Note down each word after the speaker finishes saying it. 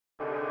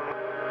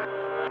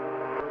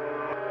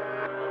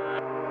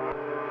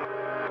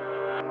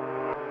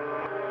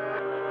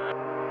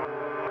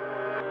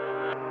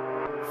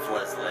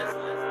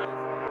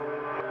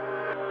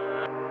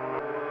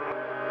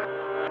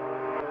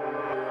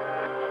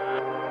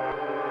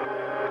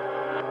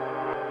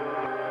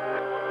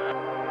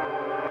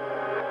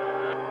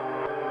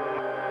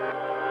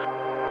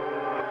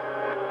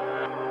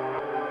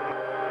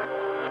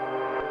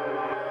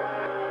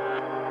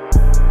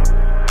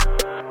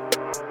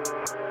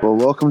Well,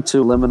 welcome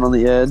to Lemon on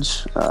the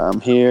Edge.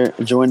 I'm here,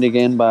 joined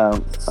again by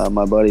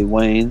my buddy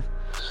Wayne.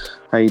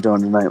 How you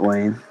doing tonight,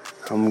 Wayne?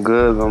 I'm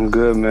good,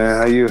 man.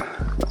 How you?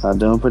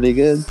 Doing pretty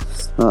good.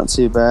 Not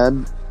too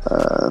bad.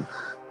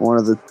 One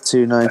of the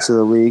two nights of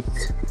the week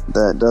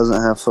that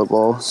doesn't have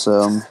football,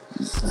 so I'm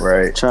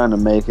trying to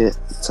make it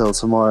till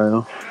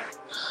tomorrow.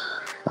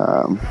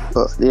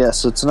 But yeah,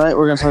 so tonight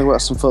we're going to talk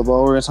about some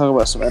football. We're going to talk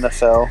about some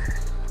NFL.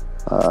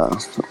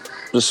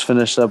 Just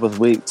finished up with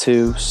week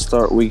 2.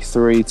 Start week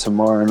 3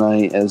 tomorrow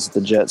night as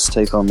the Jets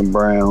take on the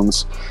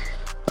Browns.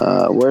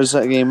 Where's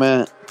that game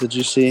at? Did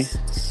you see?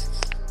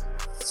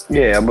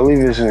 Yeah, I believe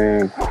it's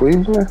in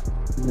Cleveland.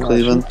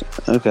 Cleveland?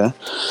 Okay.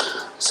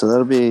 So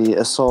that'll be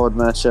a solid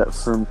matchup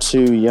from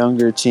two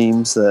younger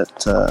teams that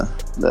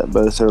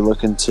both are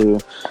looking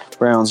to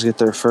Browns get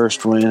their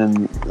first win,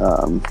 and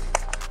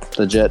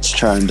the Jets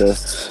trying to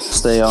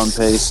stay on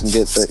pace and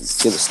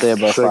stay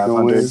above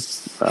 500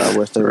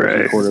 with their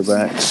rookie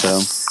quarterback. So,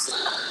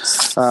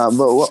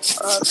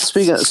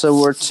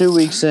 so we're 2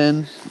 weeks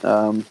in.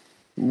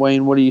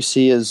 Wayne, what do you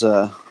see as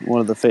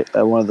one of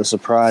the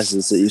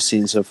surprises that you've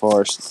seen so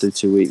far through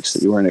 2 weeks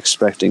that you weren't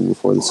expecting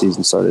before the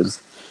season started?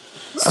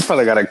 I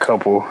probably got a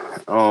couple.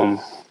 For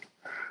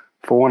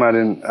one, I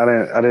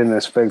didn't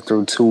expect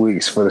through 2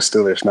 weeks for the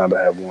Steelers not to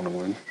have one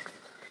win.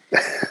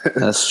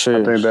 That's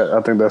true.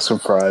 I think that's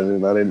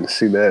surprising. I didn't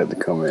see that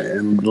come in,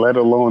 and let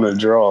alone a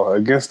draw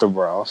against the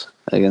Browns.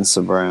 Against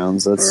the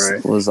Browns,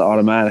 that was the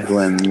automatic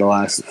win in the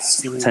last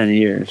 10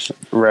 years.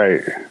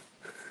 Right.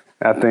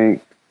 I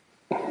think.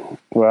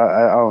 Well,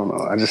 I don't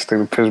know. I just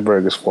think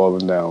Pittsburgh is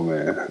falling down,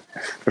 man.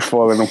 They're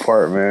falling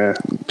apart, man.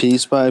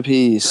 Piece by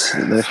piece,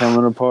 they're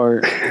coming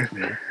apart.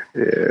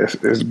 Yeah,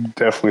 there's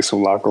definitely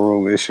some locker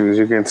room issues.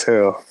 You can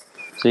tell.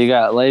 So you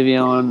got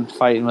Le'Veon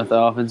fighting with the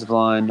offensive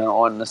line, not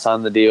wanting to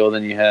sign the deal.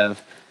 Then you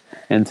have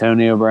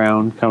Antonio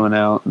Brown coming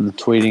out and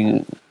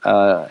tweeting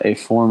a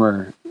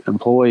former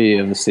employee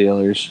of the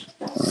Steelers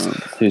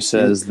who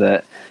says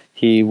that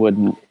he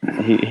wouldn't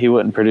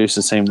produce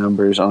the same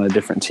numbers on a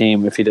different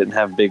team if he didn't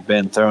have Big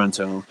Ben throwing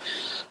to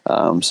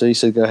him. So he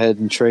said, "Go ahead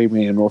and trade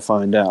me, and we'll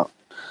find out."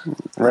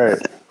 Right.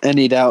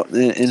 Any doubt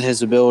in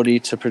his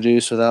ability to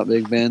produce without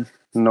Big Ben?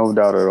 No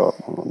doubt at all.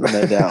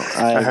 No doubt.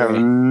 I have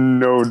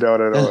no doubt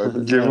at all.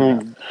 Give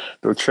him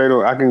the trade.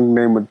 I can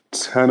name a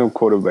ton of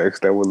quarterbacks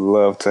that would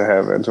love to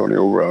have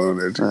Antonio Brown on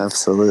their team.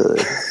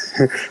 Absolutely.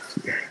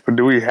 But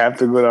do we have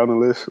to go down the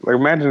list? Like,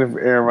 imagine if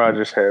Aaron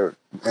Rodgers had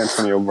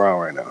Antonio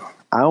Brown right now.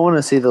 I want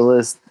to see the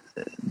list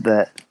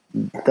that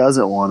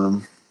doesn't want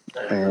him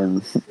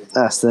and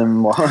ask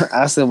them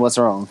what's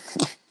wrong.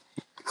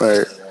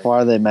 Right.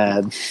 Why are they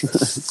mad?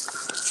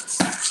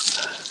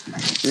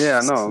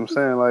 Yeah, I know. I'm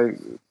saying, like,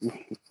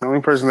 the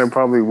only person that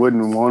probably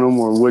wouldn't want him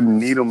or wouldn't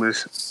need him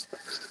is,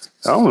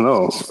 I don't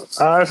know.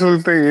 I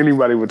actually think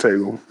anybody would take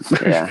him.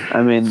 Yeah,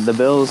 I mean, the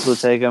Bills would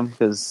take him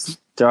because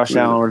Josh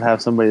Allen would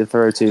have somebody to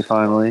throw to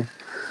finally.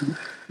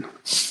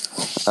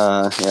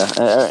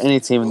 Any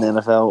team in the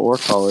NFL or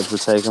college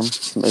would take him.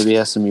 Maybe he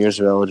has some years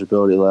of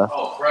eligibility left.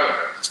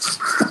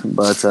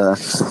 But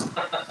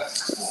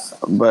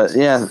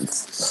yeah,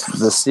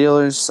 the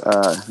Steelers,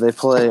 they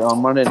play on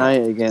Monday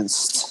night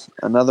against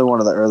another one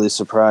of the early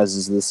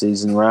surprises of the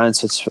season, Ryan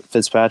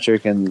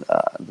Fitzpatrick and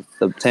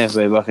the Tampa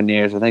Bay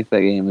Buccaneers. I think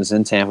that game is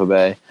in Tampa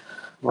Bay.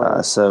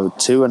 So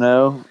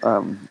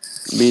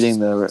 2-0, beating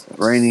the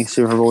reigning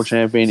Super Bowl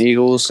champion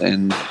Eagles,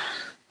 and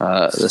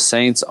the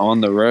Saints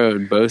on the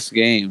road, both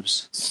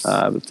games.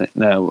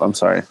 No, I'm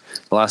sorry.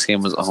 The last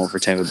game was at home for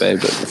Tampa Bay,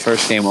 but the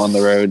first game on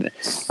the road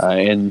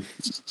in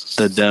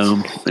the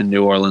Dome in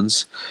New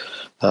Orleans.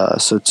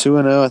 So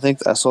 2-0. I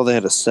think I saw they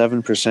had a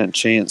 7%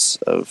 chance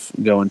of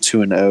going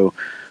 2-0.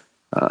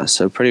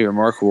 So pretty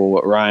remarkable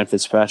what Ryan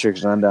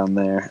Fitzpatrick's done down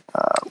there.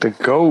 The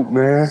GOAT,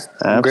 man.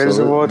 Absolutely. Greatest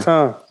of all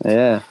time.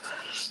 Yeah.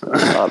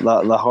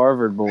 The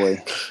Harvard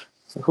boy.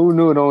 Who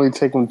knew it'd only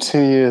take him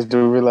 10 years to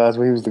realize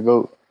when he was the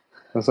GOAT?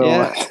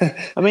 Yeah.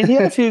 I mean, he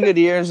had a few good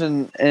years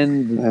and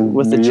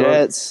with the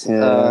Jets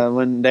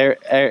when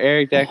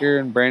Eric Decker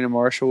and Brandon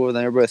Marshall, when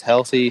they were both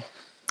healthy.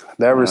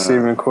 That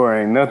receiving core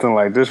ain't nothing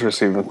like this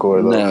receiving core,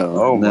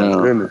 though. My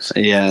goodness.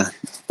 Yeah.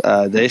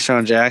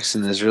 Deshaun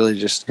Jackson is really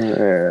just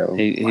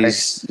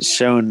he's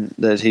shown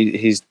that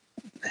his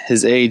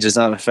age is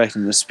not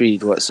affecting the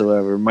speed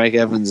whatsoever. Mike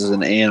Evans is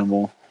an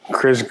animal.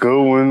 Chris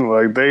Goodwin,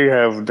 like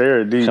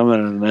they're deep.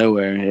 Coming out of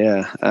nowhere,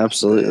 yeah,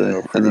 absolutely.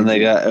 Yeah, and then they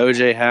got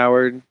O.J.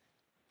 Howard.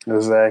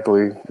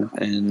 Exactly.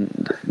 And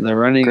the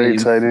running game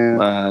tight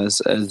end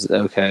is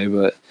okay,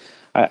 but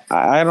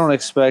I don't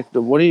expect.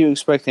 What do you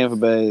expect Tampa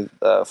Bay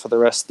for the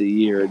rest of the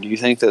year? Do you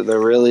think that they're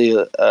really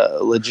a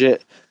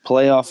legit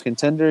playoff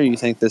contender? You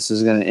think this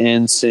is going to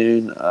end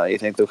soon? You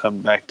think they'll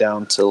come back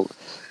down to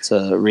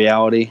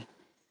reality?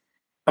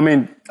 I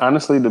mean,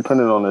 honestly,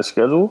 depending on their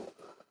schedule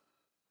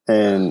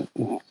and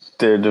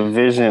their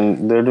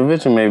division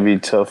may be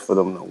tough for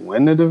them to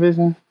win the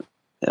division.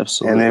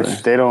 Absolutely. And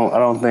if they don't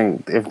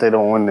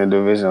win the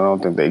division, I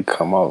don't think they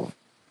come out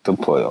the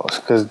playoffs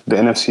because the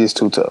NFC is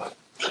too tough.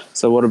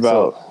 So what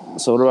about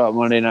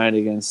Monday night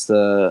against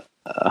the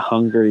a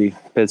hungry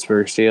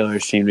Pittsburgh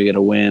Steelers team to get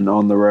a win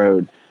on the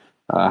road.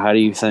 How do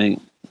you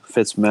think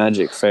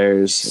Fitzmagic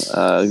fares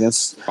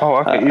against? Oh,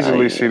 I can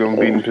easily see them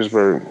beating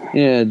Pittsburgh.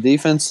 Yeah,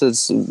 defense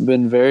has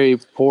been very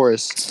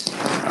porous.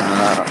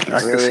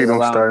 I can see them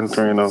starting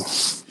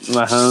 3-0.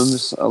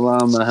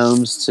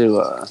 Mahomes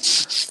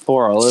to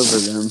pour all over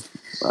them.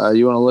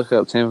 You want to look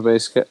up Tampa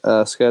Bay's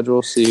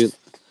schedule, see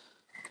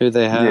who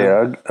they have?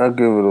 Yeah, I'll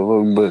give it a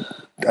look, but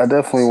I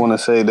definitely want to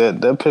say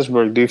that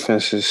Pittsburgh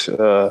defense is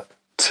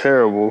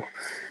terrible.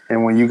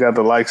 And when you got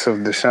the likes of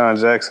Deshaun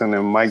Jackson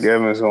and Mike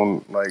Evans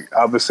on like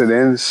opposite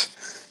ends,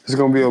 it's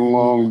gonna be a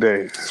long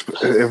day.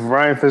 If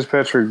Ryan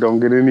Fitzpatrick don't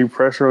get any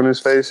pressure on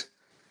his face,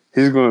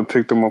 he's gonna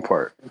pick them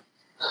apart.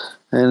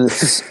 And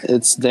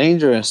it's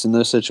dangerous in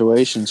those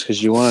situations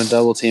because you want to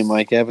double team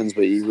Mike Evans,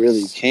 but you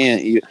really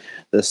can't.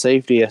 The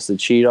safety has to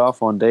cheat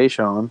off on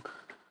Deshaun,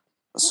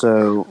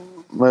 so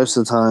most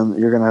of the time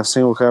you're going to have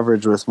single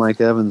coverage with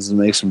Mike Evans and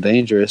makes him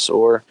dangerous,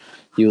 or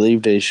you leave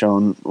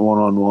Deshaun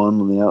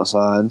one-on-one on the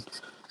outside,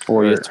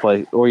 or you have to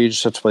play, or you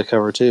just have to play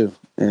cover two,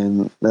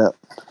 and that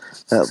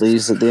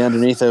leaves the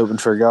underneath open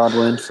for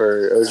Godwin,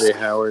 for OJ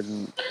Howard,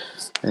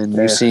 and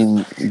you've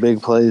seen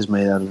big plays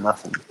made out of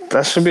nothing.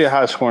 That should be a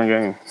high-scoring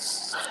game.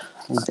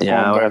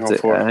 Yeah, I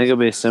think it'll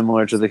be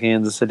similar to the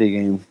Kansas City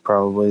game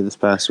probably this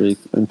past week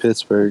in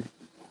Pittsburgh.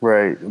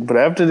 Right, but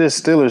after this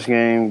Steelers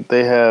game,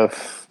 they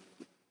have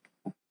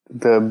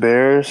the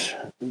Bears.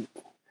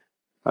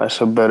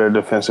 That's a better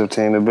defensive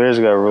team. The Bears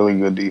got really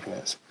good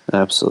defense.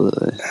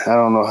 Absolutely. I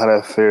don't know how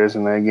that fares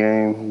in that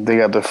game. They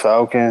got the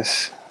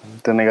Falcons,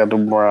 then they got the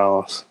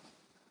Browns.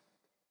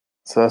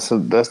 So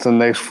that's the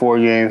next 4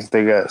 games.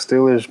 They got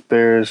Steelers,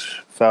 Bears,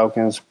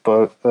 Falcons,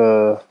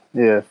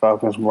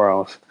 Falcons,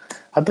 Browns.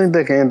 I think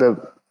they can end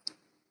up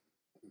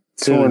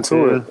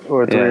 2-2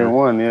 or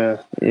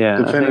 3-1. Yeah.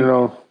 Depending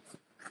on.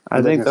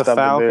 I think the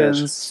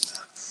Falcons.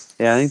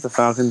 I think the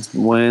Falcons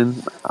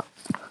win.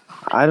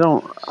 I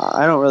don't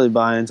really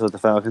buy into what the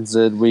Falcons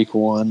did week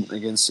 1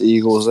 against the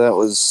Eagles. That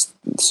was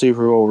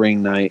Super Bowl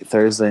ring night,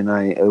 Thursday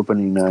night,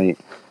 opening night.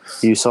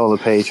 You saw the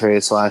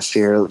Patriots last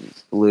year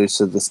lose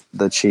to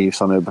the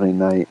Chiefs on opening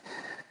night.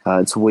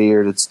 It's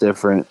weird. It's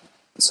different.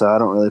 So I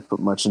don't really put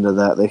much into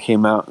that. They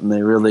came out and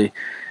they really,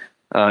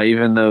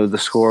 even though the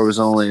score was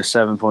only a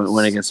 7-point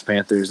win against the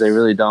Panthers, they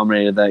really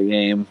dominated that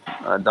game,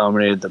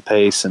 dominated the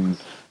pace, and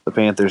the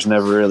Panthers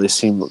never really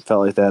felt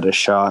like they had a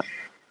shot.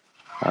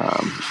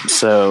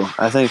 So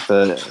I think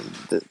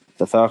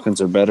the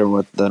Falcons are better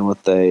than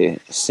what they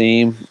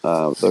seem.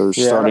 Their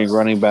starting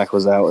running back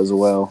was out as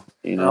well.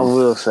 I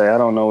will say I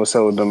don't know what's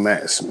up with the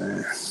Mats,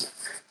 man.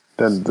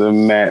 The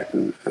Matt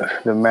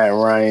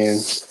Ryan,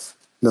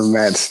 the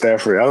Matt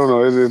Stafford. I don't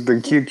know. The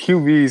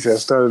QBs have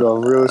started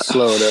off real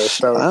slow. I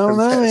don't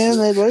know, man.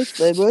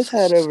 They both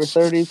had over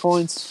 30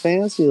 points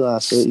fantasy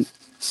last week.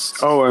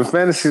 Oh, in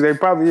fantasy, they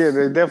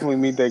definitely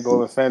meet that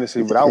goal in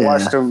fantasy. But I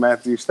watched them,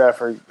 Matthew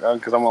Stafford,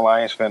 because I'm a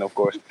Lions fan, of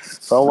course.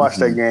 So I watched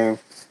that game.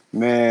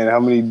 Man, how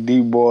many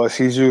deep balls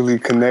he's usually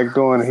connect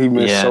on. He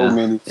missed so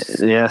many.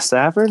 Yeah,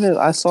 Stafford,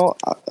 I saw,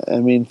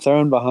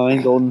 thrown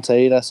behind Golden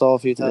Tate, I saw a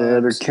few times.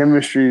 Yeah, the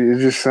chemistry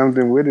is just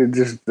something with it.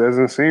 Just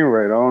doesn't seem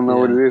right. I don't know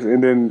what it is.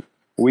 And then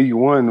week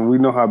 1, we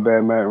know how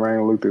bad Matt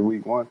Ryan looked at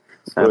week 1.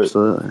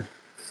 Absolutely.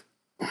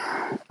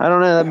 I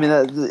don't know.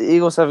 The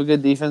Eagles have a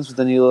good defense, but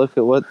then you look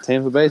at what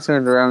Tampa Bay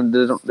turned around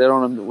and did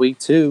on week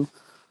 2.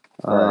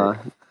 Right.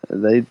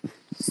 They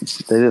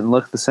didn't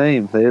look the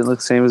same. They didn't look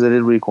the same as they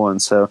did week 1.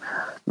 So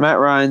Matt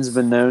Ryan's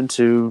been known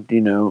to,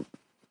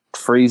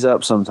 freeze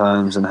up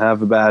sometimes and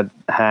have a bad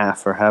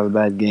half or have a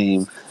bad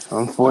game.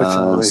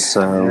 Unfortunately.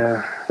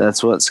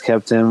 That's what's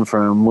kept him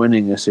from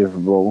winning a Super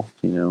Bowl,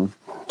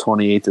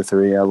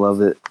 28-3. I love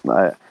it.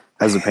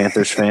 As a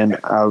Panthers fan,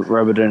 I'll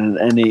rub it in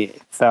any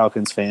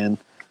Falcons fan.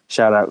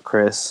 Shout out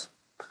Chris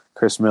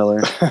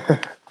Miller.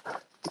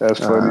 That's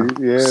funny.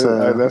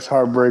 That's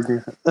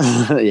heartbreaking.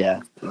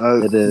 Yeah,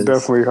 it is.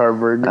 Definitely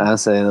heartbreaking. I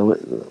say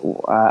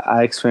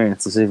I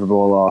experienced the Super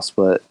Bowl loss,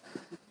 but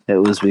it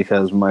was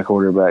because my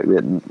quarterback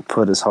didn't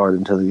put his heart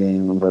into the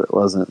game, but it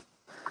wasn't.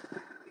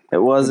 It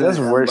wasn't. That's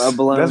worse.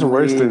 That's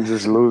worse than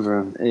just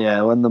losing. Yeah,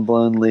 it wasn't a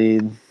blown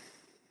lead.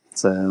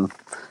 So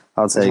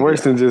I'll take it. It's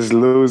worse than just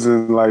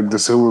losing like the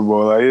Super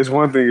Bowl. Like, it's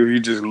one thing if you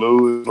just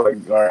lose, like,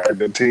 all right,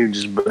 the team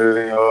just better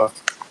than y'all.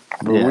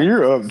 But when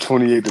you're up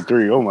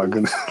 28-3, oh my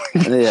goodness.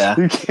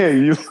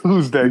 You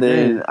lose that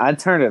game. I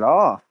turned it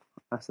off.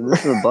 I said,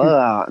 this is a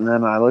blowout. And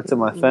then I looked at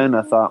my phone.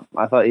 I thought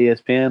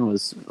ESPN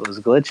was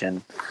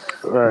glitching.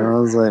 Right. And I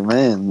was like,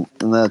 man.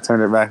 And then I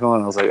turned it back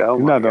on. I was like, oh,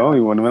 you're not the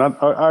only one.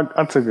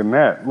 I took a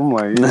nap. I'm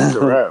like, it's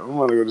a wrap. I'm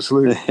going to go to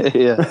sleep.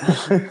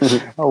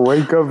 I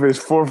wake up, it's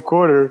fourth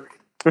quarter.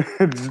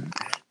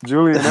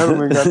 Julian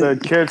Edelman got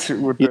that catch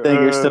with you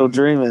think you're still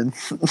dreaming.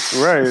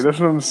 Right, that's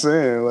what I'm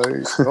saying.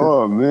 Like,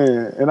 oh,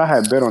 man. And I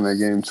had bet on that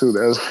game, too.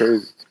 That was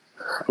crazy.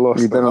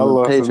 You bet on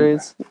the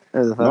Patriots?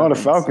 No, the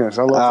Falcons.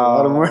 I lost a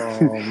lot of money.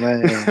 Oh,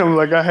 man. I'm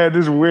like, I had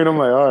this win. I'm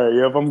like, all right,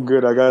 if I'm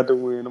good, I got the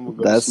win. I'm going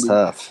to go That's sleep.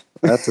 Tough.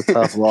 That's a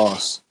tough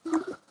loss.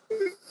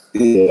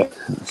 Yeah.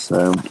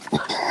 So,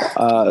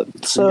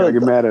 So you gotta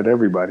get mad at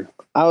everybody.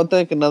 I would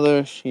think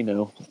another,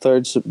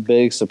 third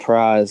big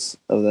surprise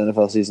of the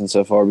NFL season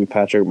so far would be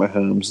Patrick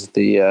Mahomes,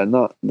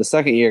 not the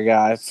second year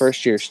guy,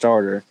 first year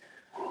starter.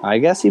 I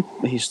guess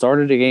he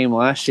started a game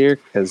last year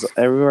because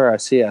everywhere I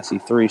see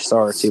 3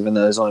 starts, even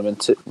though there's only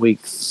been week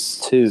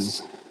 2,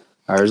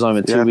 or there's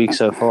only been 2 weeks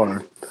so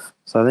far.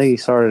 So I think he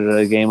started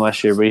a game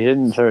last year, but he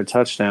didn't throw a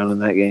touchdown in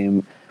that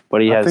game.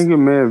 But I think it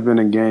may have been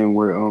a game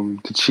where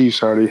the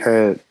Chiefs already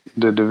had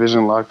the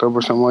division locked up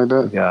or something like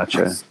that.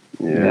 Gotcha.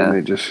 Yeah.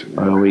 They just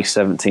week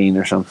 17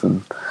 or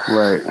something.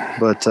 Right.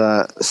 But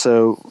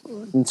so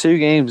in 2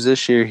 games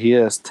this year, he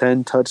has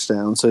 10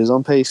 touchdowns. So he's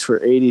on pace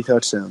for 80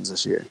 touchdowns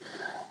this year.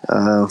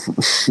 The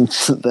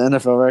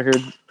NFL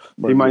record.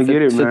 He might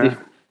get it, 50, man.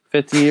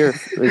 50 or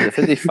is it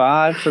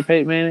 55 for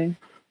Peyton Manning?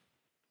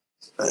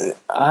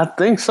 I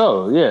think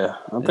so. Yeah,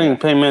 I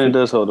think Peyton Manning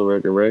does hold the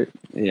record, right?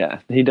 Yeah,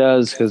 he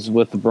does because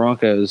with the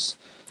Broncos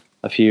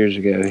a few years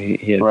ago, he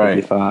had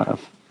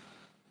 55.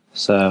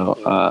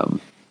 So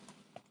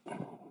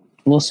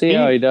we'll see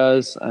how he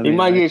does. He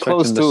might get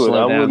close to it.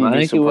 I wouldn't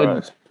be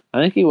surprised.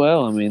 I think he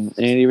will. I mean,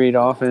 Andy Reid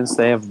offense,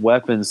 they have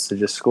weapons to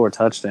just score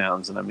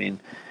touchdowns, and I mean,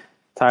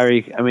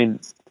 Tyreek. I mean,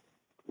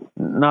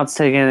 not to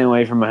take anything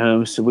away from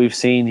Mahomes, we've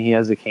seen he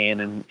has a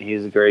cannon.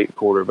 He's a great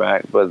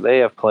quarterback, but they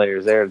have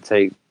players there to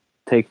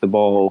take the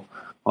ball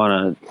on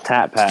a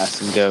tap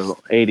pass and go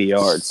 80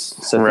 yards.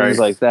 So things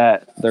like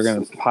that, they're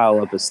going to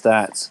pile up his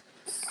stats.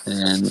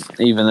 And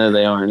even though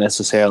they aren't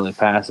necessarily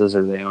passes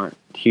or they aren't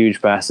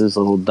huge passes,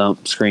 little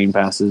dump screen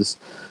passes,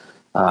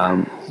 they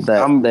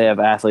have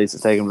athletes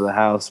that take them to the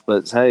house.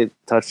 But hey,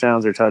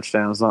 touchdowns are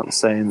touchdowns. Not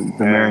saying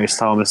Demaryius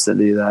Thomas didn't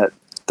do that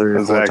 3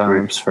 or 4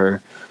 times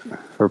for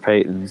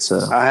Peyton.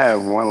 So I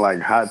have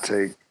one hot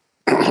take.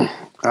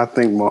 I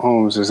think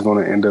Mahomes is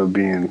going to end up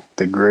being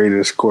the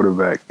greatest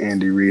quarterback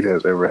Andy Reid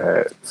has ever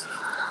had.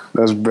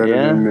 That's better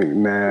than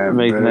McNabb,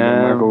 better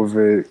than Michael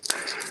Vick.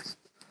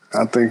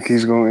 I think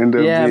he's going to end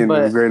up being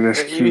the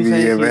greatest QB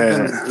he ever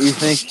had. You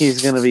think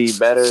he's going to be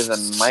better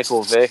than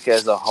Michael Vick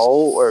as a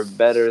whole, or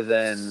better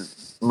than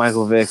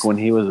Michael Vick when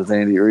he was with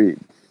Andy Reid?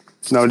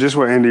 No, just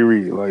with Andy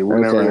Reid.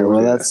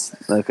 That's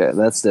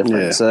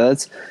different. Yeah. So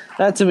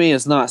that to me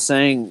is not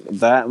saying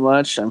that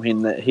much. I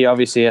mean, he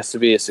obviously has to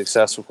be a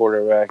successful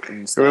quarterback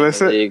and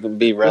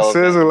be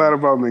relevant. It says a lot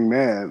about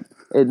McNabb.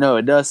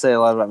 It does say a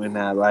lot about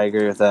McNabb. I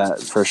agree with that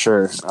for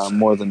sure,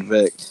 more than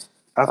Vic.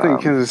 I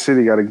think Kansas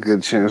City got a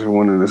good chance of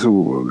winning the Super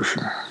Bowl this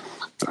year.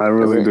 I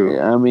really do.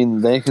 I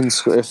mean, they can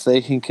if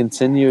they can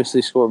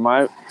continuously score.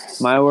 My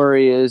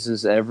worry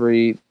is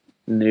every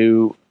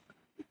new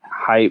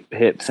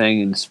hip thing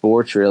in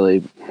sports,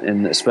 really,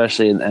 and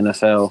especially in the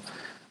NFL.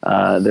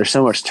 There's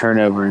so much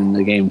turnover and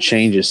the game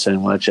changes so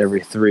much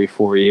every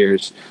 3-4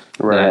 years.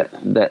 Right.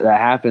 That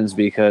happens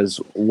because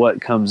what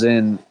comes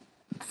in,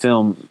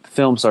 film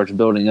starts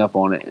building up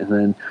on it, and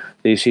then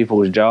these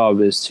people's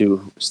job is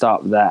to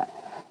stop that.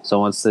 So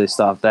once they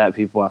stop that,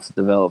 people have to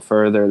develop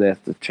further. They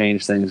have to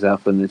change things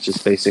up, and it's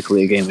just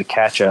basically a game of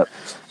catch up.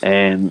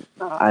 And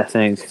I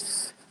think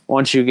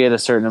once you get a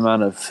certain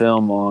amount of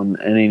film on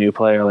any new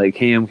player, like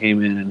Cam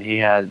came in and he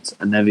had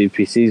an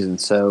MVP season.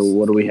 So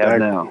what do we have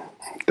now?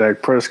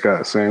 Dak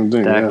Prescott, same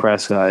thing.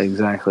 Prescott,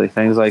 exactly.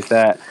 Things like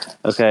that.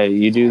 Okay,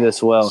 you do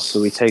this well,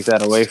 so we take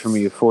that away from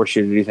you, force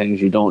you to do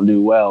things you don't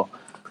do well.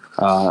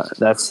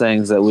 That's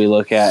things that we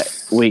look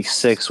at week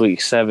 6,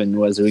 week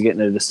 7, as we get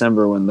into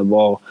December when the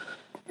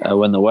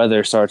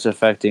weather starts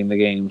affecting the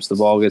games, the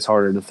ball gets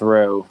harder to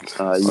throw.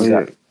 You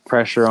got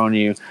pressure on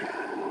you.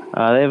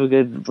 They have a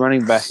good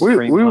running back,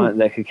 Hunt,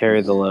 that could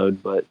carry the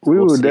load, but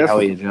we'll see how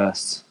he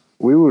adjusts.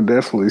 We will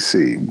definitely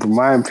see. But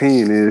my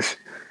opinion is,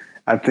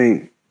 I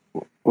think,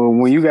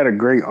 when you got a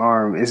great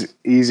arm, it's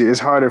easy. It's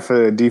harder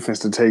for the defense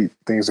to take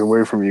things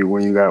away from you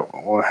when you got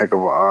one heck of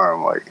an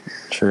arm.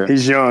 True.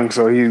 He's young,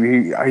 so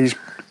he's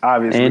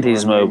obviously and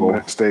he's mobile.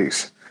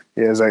 Mistakes.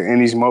 Yeah,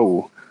 and he's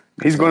mobile.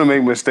 He's going to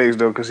make mistakes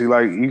though, because you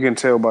can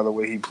tell by the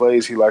way he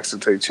plays. He likes to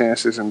take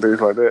chances and things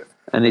like that.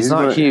 And he's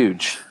not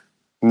huge.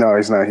 No,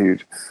 he's not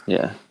huge.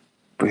 Yeah,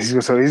 but he's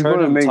going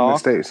to make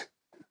mistakes.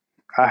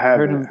 I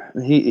haven't.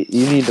 You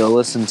need to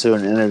listen to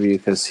an interview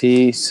because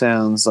he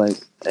sounds like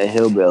a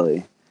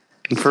hillbilly.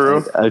 For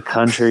real? A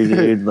country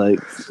dude,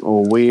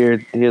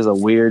 weird. He has a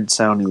weird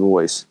sounding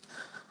voice.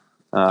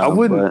 I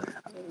wouldn't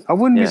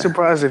be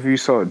surprised if you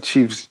saw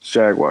Chiefs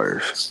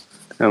Jaguars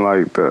in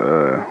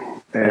the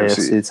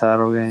AFC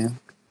title game.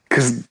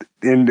 Because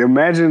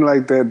imagine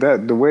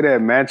that the way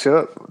that match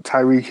up,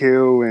 Tyreek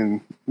Hill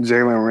and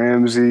Jalen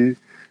Ramsey,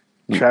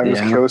 Travis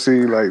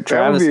Kelce,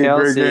 Travis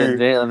Kelce and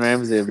Jalen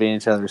Ramsey would be in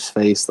each other's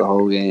face the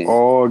whole game.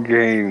 All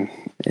game.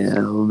 Yeah,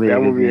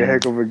 that would be a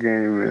heck of a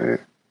game, man.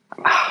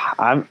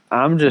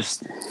 I'm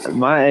just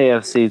my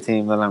AFC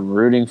team that I'm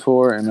rooting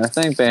for, and I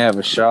think they have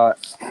a shot.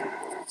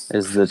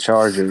 Is the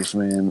Chargers,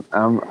 man?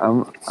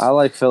 I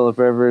like Phillip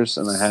Rivers,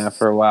 and I have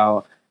for a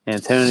while.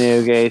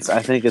 Antonio Gates.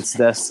 I think it's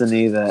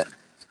destiny that.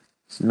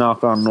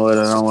 Knock on wood.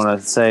 I don't want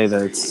to say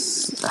that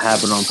it's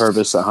happened on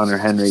purpose that Hunter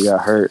Henry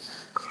got hurt,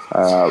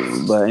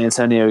 But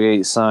Antonio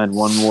Gates signed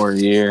one more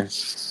year.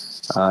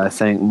 I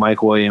think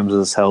Mike Williams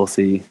is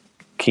healthy.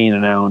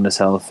 Keenan Allen is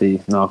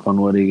healthy. Knock on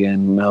wood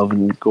again.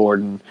 Melvin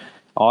Gordon.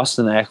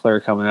 Austin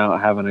Eckler coming out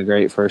having a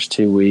great first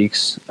 2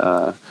 weeks.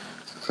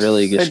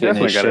 Really just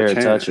getting his share of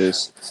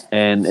touches.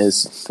 And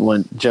is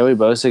when Joey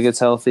Bosa gets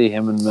healthy,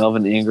 him and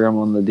Melvin Ingram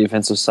on the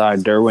defensive side,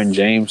 Derwin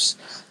James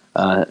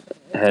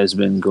has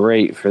been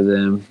great for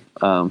them,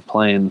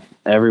 playing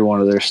every one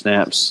of their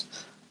snaps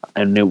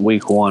in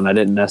week 1. I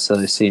didn't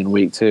necessarily see in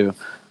week 2.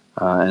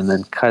 And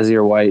then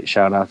Kaiser White,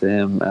 shout out to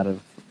him out of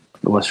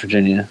West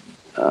Virginia.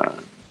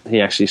 He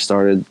actually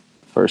started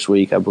first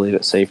week, I believe,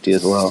 at safety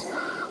as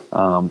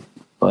well.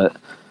 But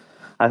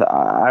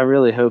I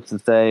really hope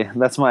that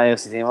that's my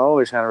AFC team. I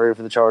always kind of root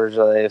for the Chargers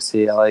of the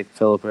AFC. I like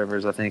Phillip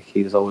Rivers. I think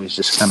he's always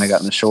just kind of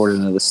gotten the short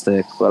end of the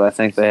stick. But I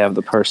think they have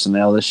the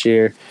personnel this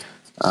year.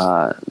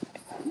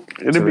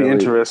 It'll be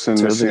interesting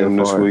to see them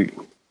this week.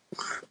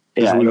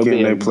 Yeah, this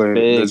weekend they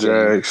play the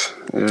Jags.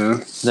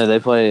 No, they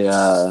play.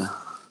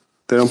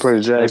 They don't play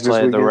the Jags. They play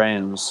this weekend? the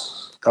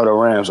Rams. Oh, the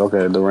Rams.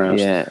 Okay, the Rams.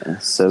 Yeah,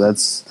 so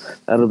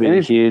that'll be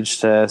a huge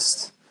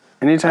test.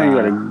 Anytime you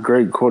got a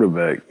great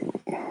quarterback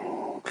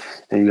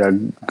and you got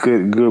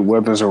good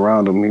weapons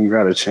around them, you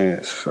got a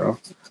chance. So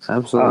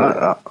absolutely,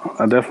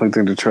 I definitely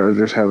think the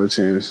Chargers have a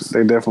chance.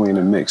 They're definitely in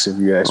the mix, if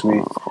you ask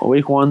me.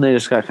 Week 1, they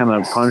just got kind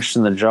of punched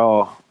in the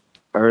jaw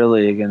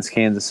early against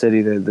Kansas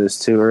City. Those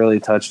 2 early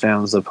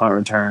touchdowns, the punt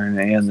return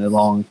and the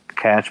long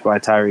catch by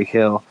Tyreek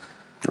Hill.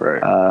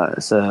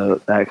 Right. So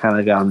that kind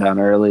of got them down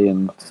early,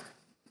 and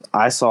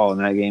I saw in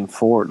that game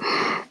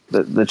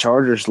the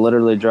Chargers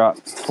literally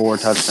dropped 4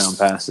 touchdown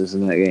passes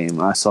in that game.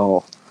 I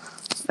saw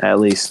at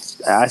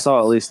least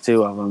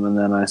 2 of them, and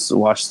then I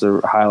watched the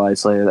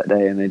highlights later that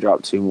day, and they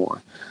dropped 2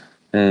 more.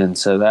 And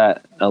so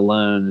that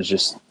alone is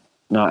just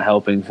not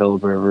helping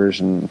Phillip Rivers,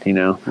 and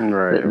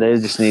right.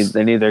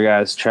 they need their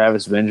guys.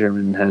 Travis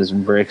Benjamin has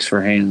bricks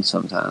for hands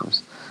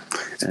sometimes.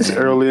 It's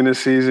early in the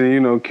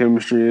season,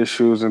 chemistry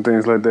issues and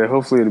things like that.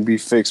 Hopefully it'll be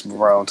fixed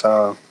around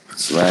time.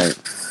 Right.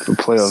 For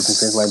playoffs and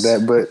things like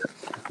that. But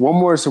one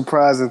more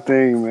surprising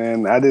thing,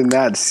 man, I did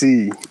not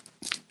see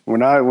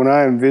when I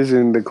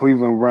envisioned the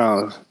Cleveland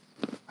Browns,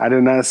 I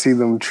did not see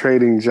them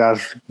trading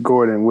Josh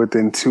Gordon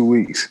within 2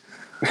 weeks.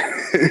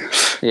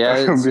 Yeah, I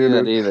didn't see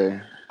that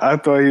either. I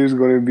thought he was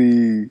going to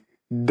be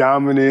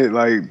dominant,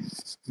 like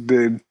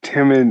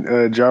him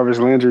and Jarvis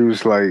Landry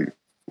was like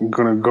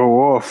going to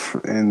go off,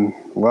 and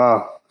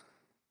wow,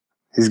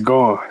 he's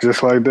gone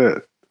just like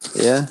that.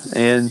 Yeah,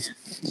 and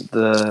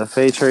the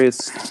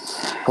Patriots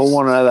pull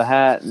one out of the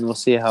hat, and we'll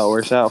see how it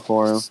works out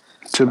for them.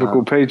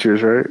 Typical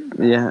Patriots, right?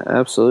 Yeah,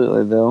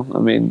 absolutely, though. I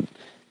mean,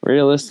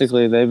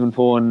 realistically, they've been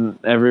pulling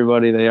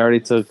everybody. They already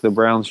took the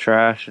Browns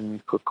trash,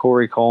 and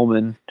Corey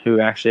Coleman,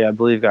 who actually I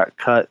believe got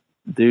cut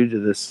due to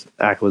this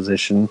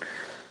acquisition.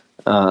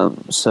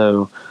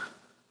 So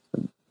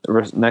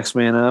next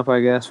man up, I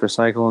guess,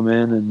 recycle him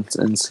in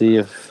and see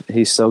if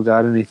he's still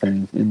got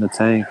anything in the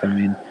tank. I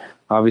mean,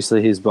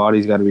 obviously his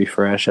body's got to be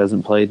fresh.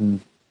 Hasn't played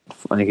in,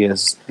 I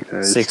guess,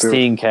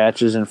 16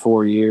 catches in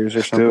 4 years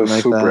or something like that.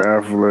 Still super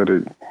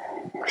athletic.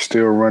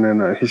 Still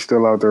running. He's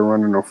still out there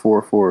running a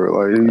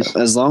 4.4. Like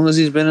as long as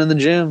he's been in the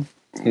gym,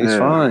 he's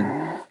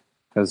fine.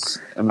 Because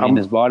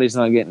his body's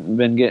not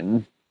been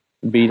getting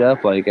beat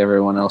up like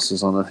everyone else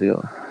is on the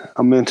field.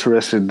 I'm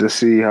interested to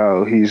see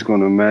how he's going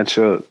to match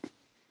up.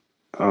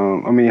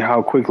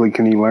 How quickly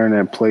can he learn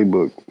that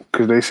playbook?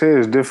 Because they say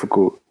it's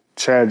difficult.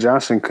 Chad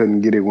Johnson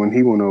couldn't get it when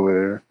he went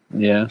over there.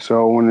 Yeah. So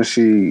I want to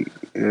see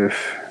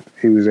if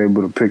he was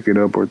able to pick it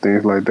up or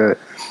things like that.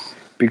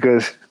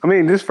 Because,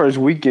 this first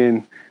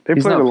weekend,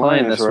 he's play the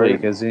Lions, this right?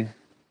 week, is he?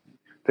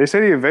 They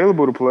said he's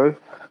available to play.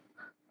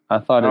 I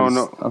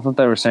thought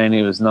they were saying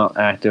he was not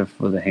active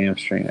with a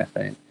hamstring, I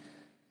think.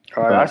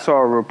 All right, I saw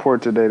a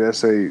report today that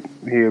say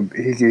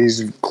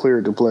he's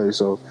cleared to play,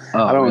 so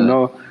I don't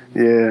know.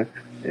 Yeah.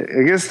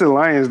 Against the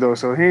Lions, though,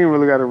 so he ain't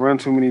really got to run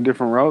too many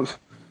different routes.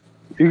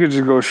 You could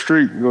just go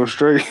straight.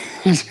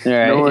 Right.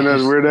 Knowing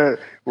us,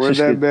 we're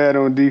that bad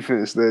on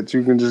defense that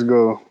you can just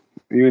go.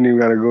 You ain't even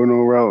got to go no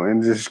route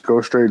and just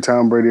go straight.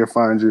 Tom Brady will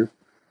find you.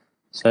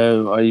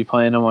 So, are you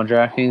playing him on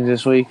DraftKings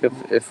this week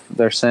if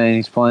they're saying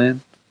he's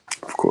playing?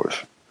 Of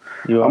course.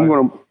 I'm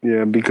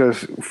gonna,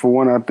 because for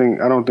one, I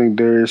don't think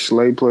Darius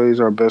Slay plays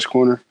our best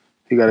corner.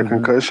 He got a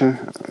concussion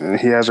and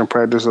he hasn't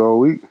practiced all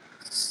week,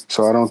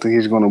 so I don't think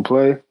he's gonna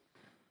play.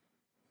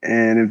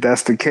 And if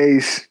that's the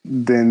case,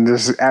 then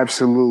there's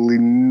absolutely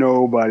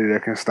nobody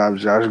that can stop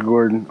Josh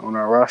Gordon on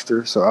our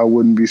roster. So I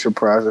wouldn't be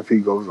surprised if he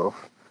goes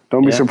off.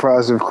 Don't be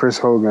surprised if Chris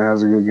Hogan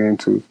has a good game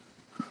too.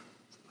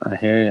 I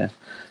hear you.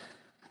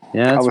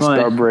 Yeah, I would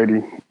start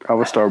Brady. I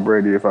would start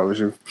Brady if I was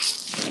you.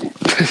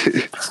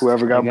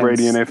 Whoever got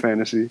Brady in their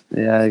fantasy.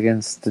 Yeah,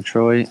 against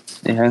Detroit.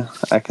 Yeah,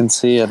 I can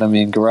see it.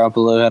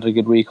 Garoppolo had a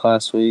good week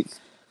last week.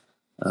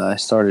 I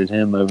started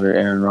him over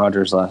Aaron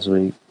Rodgers last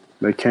week.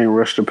 They can't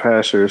rush the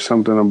passer.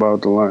 Something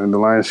about the Lions. The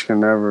Lions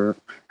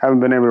haven't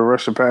been able to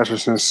rush the passer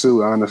since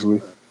Sue,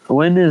 honestly.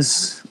 When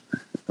is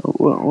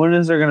When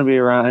is there going to be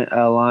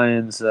a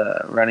Lions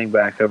running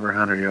back over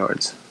 100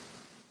 yards?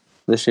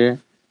 This year?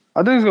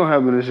 I think it's gonna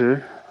happen this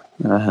year.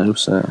 I hope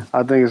so.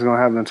 I think it's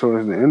gonna happen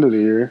towards the end of the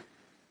year.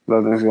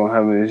 I think it's gonna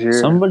happen this year.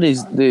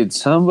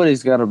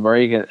 Somebody's got to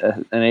break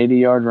an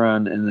 80-yard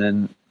run and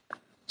then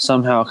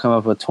somehow come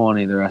up with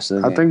 20 the rest of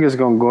the game. I think it's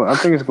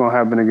gonna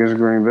happen against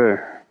Green Bay.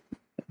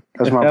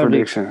 That's my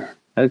prediction.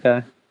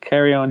 Okay.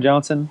 Kerryon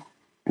Johnson.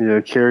 Yeah,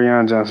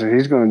 Kerryon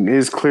Johnson.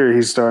 It's clear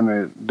he's starting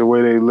to, the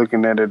way they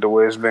looking at it, the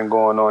way it's been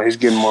going on. He's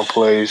getting more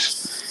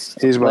plays.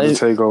 He's about to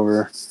take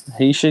over.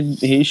 He should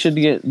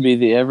be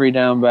the every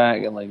down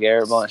back, and like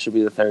Garrett Blunt should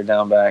be the third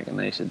down back, and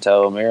they should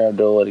tell Amir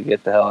Abdullah to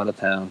get the hell out of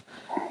town,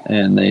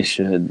 and they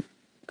should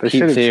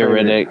keep Theo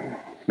Riddick.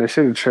 They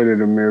should have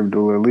traded Amir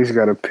Abdullah. At least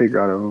got a pick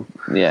out of him.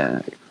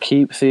 Yeah,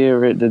 keep Theo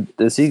Riddick.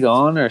 Is he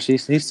gone or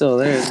he's still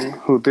there? Is he?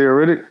 Who, Theo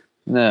Riddick?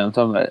 No, I'm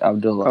talking about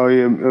Abdullah. Oh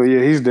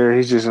yeah, he's there.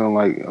 He's just on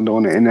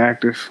the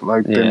inactive,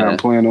 they're not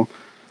playing him.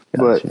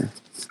 Gotcha. But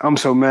I'm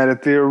so mad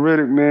at Theo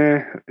Riddick,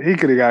 man. He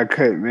could have got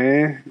cut,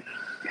 man.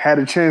 Had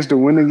a chance to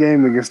win the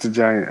game against the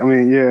Giants.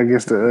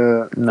 Against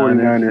the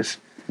 49ers.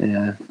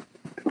 Yeah.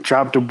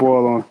 Dropped the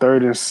ball on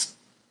third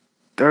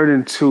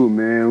and 2,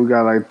 man. We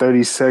got like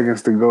 30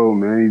 seconds to go,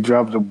 man. He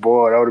dropped the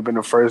ball. That would have been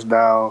the first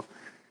down.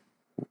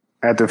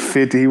 At the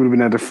 50, he would have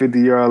been at the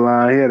 50-yard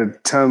line. He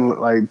had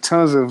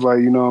tons of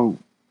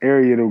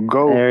area to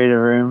go. Area to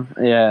room.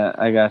 Yeah,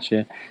 I got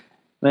you.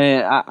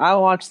 Man, I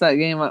watched that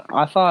game.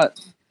 I thought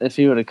if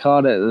he would have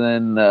caught it,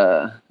 then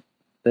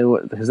they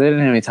would, because they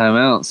didn't have any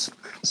timeouts.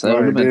 So it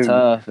would have been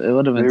tough. It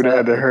would have been tough. They would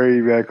have had to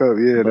hurry back up.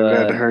 Yeah, they would have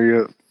had to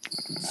hurry up.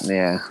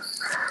 Yeah.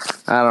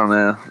 I don't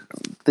know.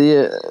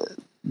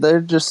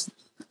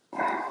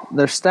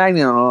 They're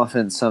stagnant on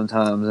offense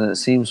sometimes, and it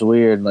seems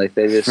weird. Like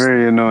they just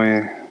very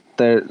annoying.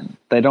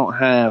 They don't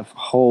have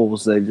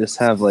holes. They just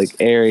have like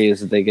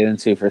areas that they get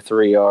into for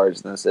 3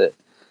 yards, and that's it.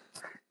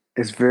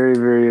 It's very,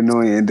 very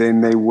annoying. And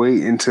then they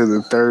wait until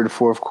the third,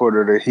 fourth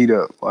quarter to heat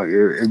up. Like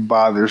it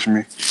bothers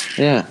me.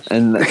 Yeah,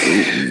 and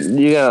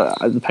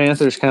the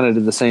Panthers kind of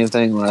did the same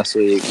thing last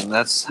week, and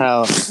that's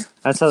how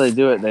they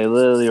do it. They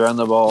literally run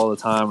the ball all the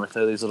time or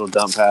throw these little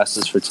dump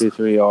passes for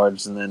 2-3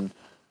 yards, and then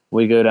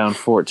we go down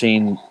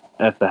 14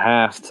 at the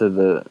half to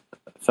the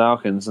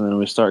Falcons, and then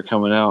we start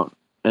coming out.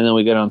 And then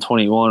we get on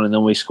 21, and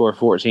then we score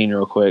 14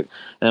 real quick.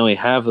 And then we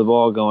have the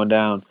ball going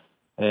down,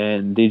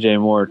 and DJ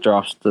Moore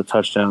drops the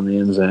touchdown in the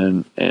end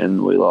zone,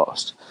 and we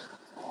lost.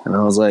 And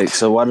I was like,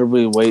 so why did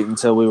we wait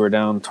until we were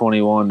down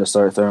 21 to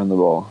start throwing the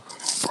ball?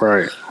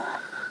 Right.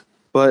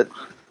 But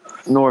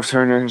Norv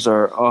Turner's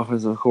our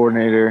offensive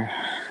coordinator,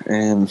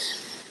 and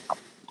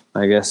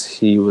I guess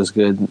he was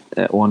good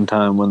at one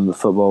time when the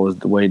football was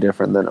way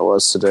different than it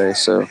was today.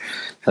 So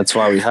that's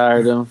why we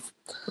hired him.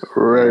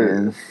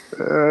 Right.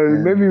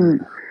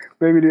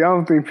 Maybe I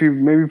don't think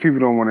people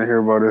don't want to hear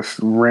about us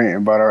rant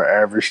about our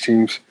average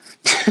teams.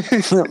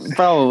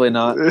 Probably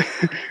not.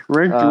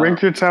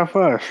 rank your top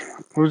 5.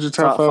 Who's your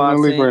top 5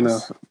 in the league right now?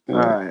 Yeah.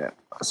 All right.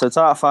 So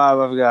top 5,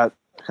 I've got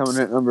coming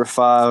in at number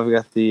 5. I've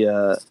got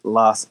the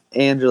Los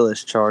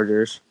Angeles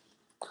Chargers.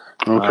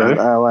 Okay.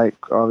 I like,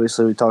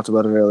 obviously we talked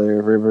about it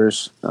earlier,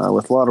 Rivers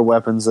with a lot of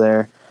weapons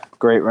there.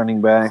 Great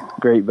running back,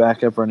 great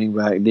backup running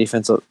back.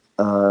 Defensive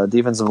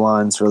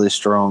line's really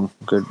strong.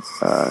 Good.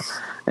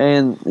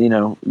 And,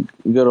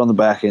 good on the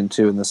back end,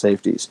 too, in the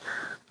safeties.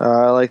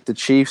 I like the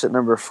Chiefs at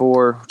number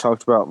 4. We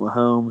talked about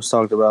Mahomes,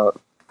 talked about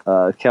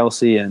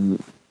Kelsey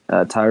and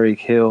Tyreek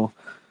Hill.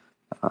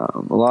 A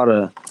lot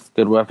of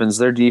good weapons.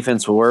 Their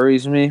defense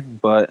worries me,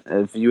 but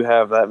if you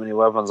have that many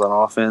weapons on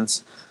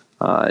offense,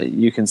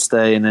 you can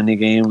stay in any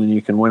game and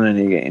you can win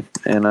any game.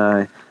 And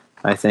I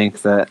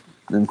think that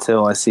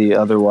until I see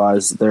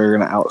otherwise, they're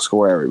going to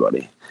outscore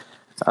everybody.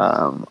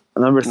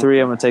 Number 3,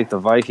 I'm going to take the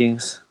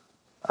Vikings.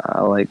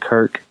 I like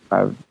Kirk.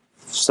 I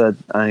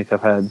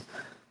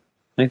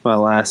think my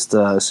last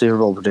Super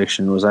Bowl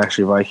prediction was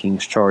actually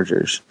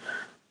Vikings-Chargers.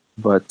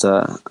 But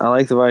I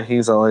like the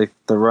Vikings. I like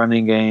the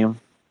running game.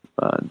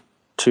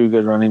 2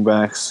 good running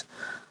backs,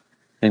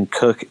 and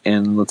Cook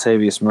and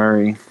Latavius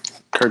Murray.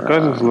 Kirk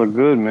Cousins look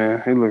good,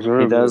 man. He looks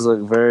really good. He does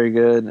look very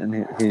good,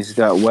 and he's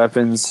got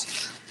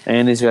weapons,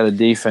 and he's got a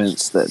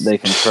defense that they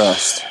can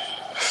trust.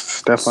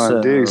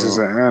 Stephon Diggs is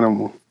an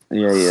animal.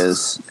 Yeah, he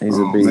is. He's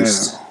a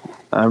beast. Man.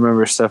 I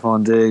remember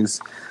Stephon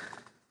Diggs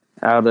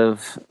out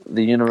of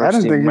the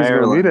University of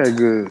Maryland. I didn't think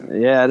he was going to be that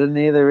good. Yeah, I didn't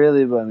either,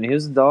 really. But he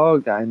was a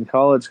dog in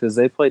college because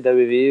they played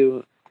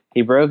WVU.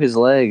 He broke his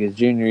leg his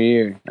junior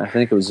year. I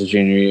think it was his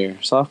junior year.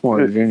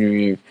 Sophomore or junior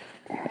year.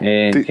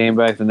 And came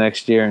back the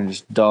next year and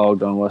just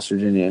dogged on West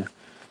Virginia.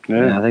 Yeah.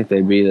 And I think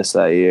they beat us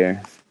that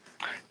year.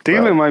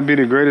 Thielen might be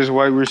the greatest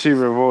wide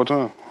receiver of all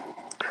time.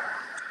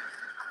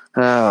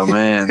 Oh,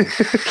 man.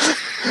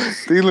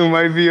 Thielen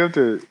might be up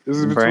there. This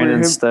is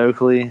Brandon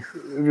Stokely,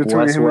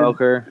 Wes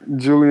Welker.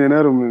 Julian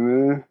Edelman,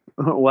 man.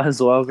 Wes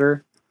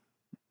Welker.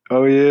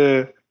 Oh,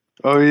 yeah.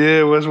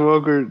 Wes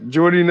Welker.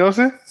 Jordy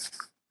Nelson?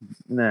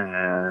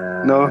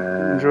 Nah.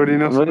 No? Jordy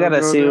Nelson? We got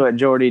to see what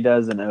Jordy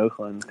does in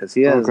Oakland because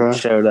he hasn't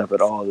showed up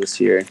at all this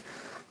year.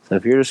 So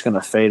if you're just going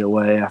to fade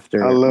away after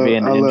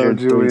being I love injured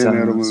 3 Julian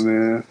times, Edelman,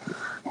 man.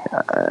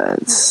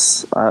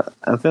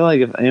 I feel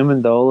like if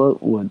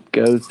Amendola would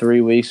go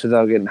 3 weeks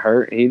without getting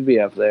hurt, he'd be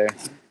up there.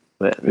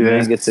 But the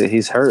man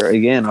he's hurt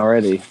again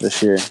already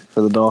this year for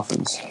the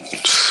Dolphins.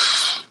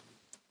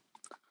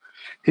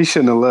 He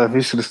shouldn't have left.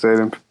 He should have stayed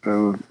in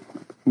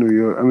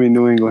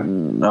New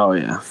England. Oh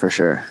yeah, for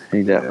sure.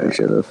 He definitely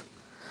should have.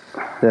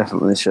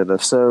 Definitely should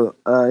have. So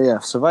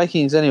so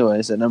Vikings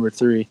anyways at number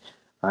 3.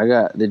 I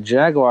got the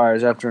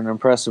Jaguars after an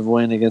impressive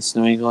win against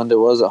New England. It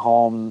was at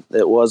home.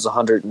 It was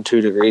 102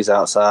 degrees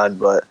outside,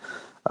 but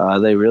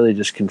they really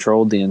just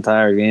controlled the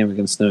entire game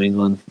against New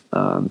England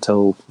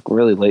until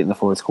really late in the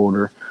fourth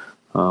quarter.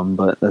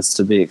 But that's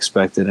to be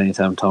expected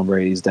anytime Tom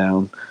Brady's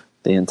down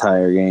the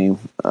entire game.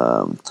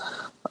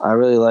 I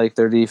really like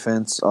their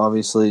defense.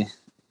 Obviously,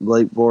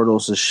 Blake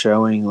Bortles is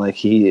showing like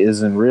he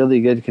is in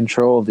really good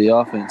control of the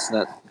offense. And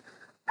that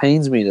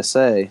pains me to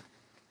say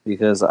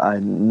because I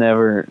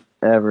never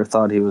ever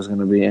thought he was going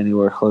to be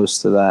anywhere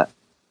close to that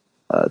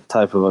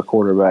type of a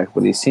quarterback.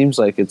 But he seems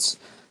like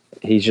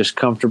he's just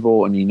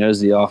comfortable and he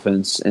knows the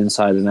offense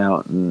inside and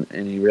out, and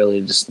he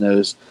really just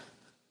knows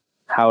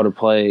how to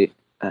play,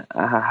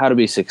 how to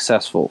be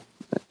successful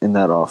in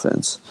that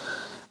offense.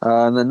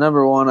 And then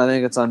number 1, I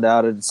think it's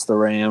undoubted. It's the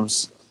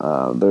Rams.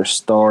 They're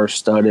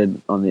star-studded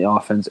on the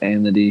offense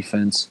and the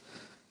defense,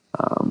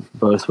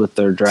 both with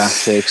their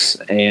draft picks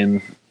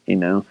and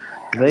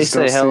they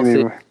stay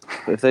healthy.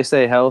 If they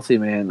stay healthy,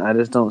 man, I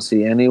just don't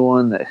see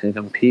anyone that can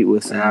compete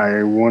with them. I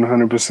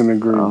 100%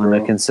 agree, on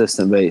a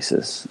consistent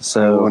basis.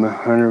 So I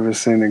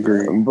 100%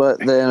 agree. But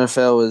the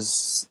NFL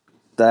is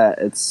that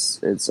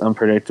it's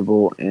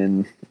unpredictable,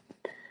 and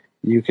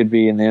you could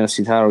be in the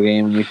NFC title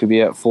game and you could be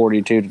at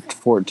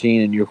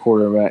 42-14, and your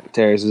quarterback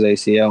tears his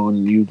ACL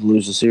and you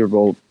lose the Super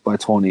Bowl by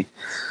 20.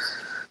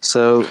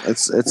 So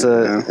it's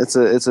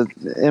a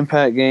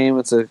impact game.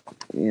 It's a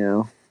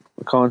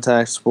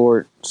contact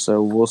sport.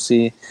 So we'll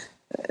see.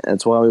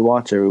 That's why we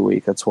watch every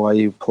week. That's why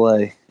you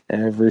play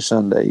every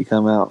Sunday. You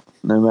come out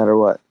no matter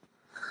what.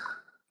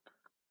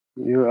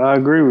 Yeah, I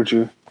agree with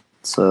you.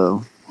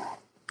 So,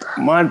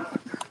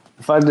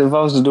 if I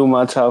was to do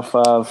my top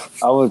 5,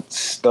 I would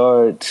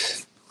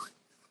start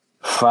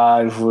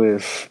 5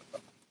 with.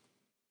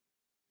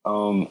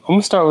 I'm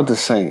gonna start with the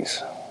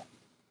Saints.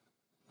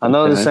 I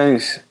know the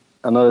Saints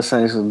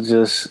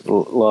just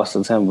lost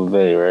to Tampa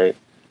Bay, right?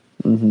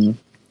 Mm-hmm.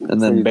 And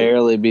then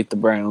barely beat the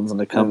Browns in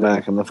the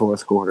comeback in the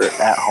fourth quarter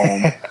at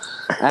home.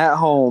 At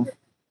home.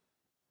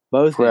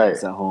 Both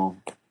games at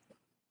home.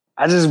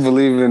 I just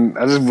believe in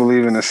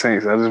the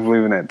Saints. I just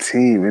believe in that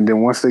team. And then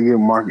once they get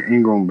Mark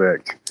Ingram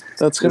back,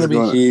 that's going to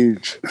be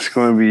huge. It's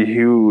going to be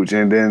huge.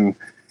 And then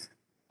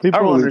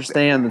people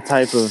understand the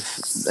type of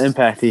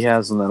impact he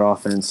has on that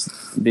offense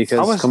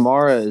because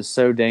Kamara is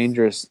so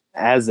dangerous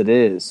as it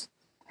is.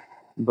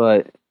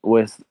 But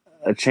with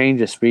a change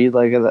of speed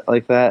like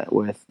that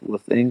with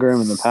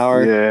Ingram and the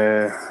power.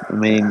 Yeah. I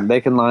mean, they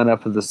can line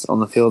up on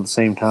the field at the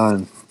same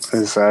time.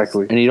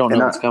 Exactly. And you don't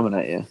know what's coming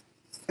at you.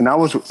 And I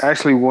was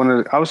actually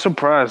I was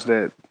surprised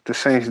that the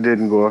Saints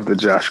didn't go after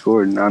Josh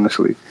Gordon,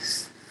 honestly.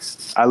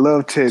 I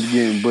love Ted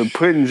Ginn, but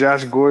putting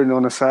Josh Gordon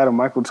on the side of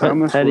Michael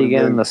Thomas. Ted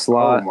Ginn in the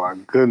slot. Oh, my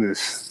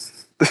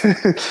goodness.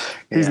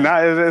 It's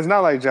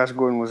not like Josh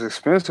Gordon was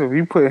expensive.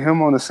 You put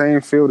him on the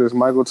same field as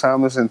Michael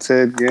Thomas and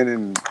Ted Ginn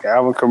and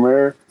Alvin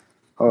Kamara.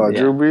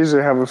 Drew Brees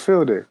will have a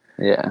field day.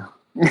 Yeah.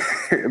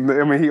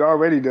 I mean, he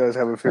already does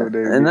have a field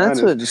day. And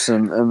that's what's just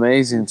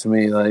amazing to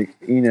me. Like,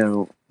 in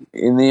the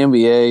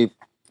NBA,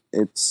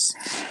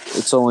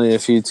 it's only a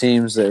few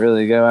teams that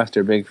really go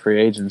after big free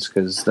agents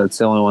because that's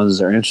the only ones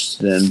they're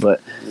interested in.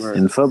 But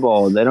in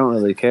football, they don't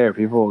really care.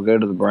 People will go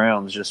to the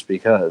Browns just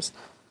because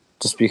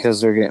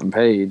they're getting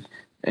paid.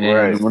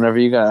 And whenever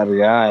you got a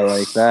guy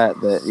like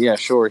that, yeah,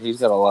 sure, he's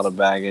got a lot of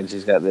baggage.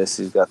 He's got this,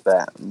 he's got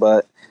that.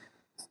 But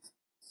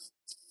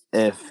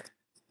if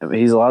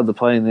he's allowed to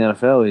play in the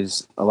NFL,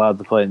 he's allowed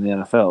to play in the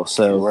NFL.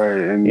 So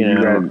and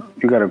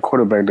you got a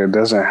quarterback that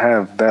doesn't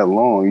have that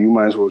long. You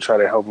might as well try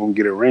to help him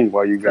get a ring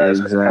while you guys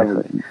still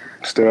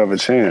have a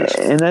chance.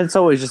 And that's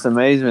always just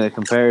amazing me, the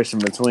comparison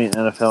between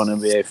NFL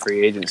and NBA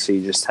free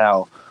agency, just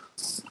how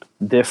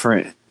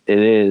different it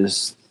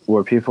is.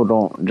 Where people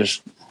don't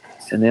just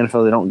in the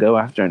NFL, they don't go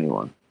after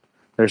anyone.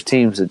 There's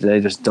teams that they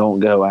just don't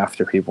go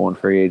after people in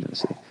free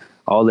agency.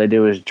 All they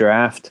do is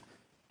draft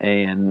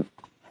and.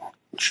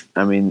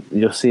 I mean,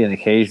 you'll see an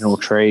occasional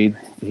trade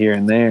here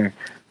and there,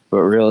 but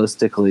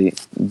realistically,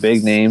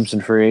 big names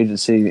in free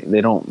agency, they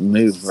don't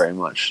move very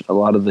much. A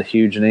lot of the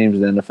huge names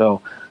in the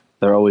NFL,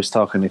 they're always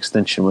talking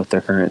extension with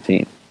their current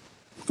team.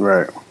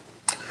 Right.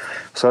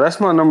 So that's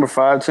my number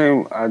 5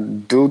 team. I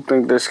do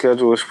think their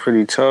schedule is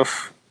pretty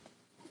tough,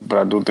 but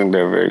I do think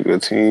they're a very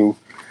good team.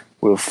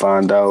 We'll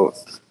find out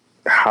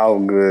how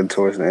good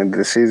towards the end of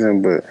the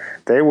season, but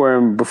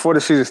before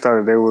the season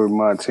started, they were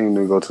my team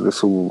to go to the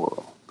Super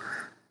Bowl.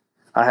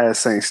 I had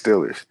Saints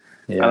Steelers.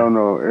 Yeah. I don't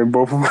know.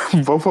 Both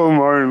of them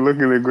aren't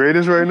looking the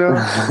greatest right now.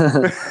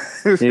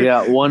 You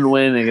got one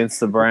win against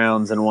the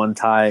Browns and one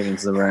tie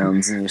against the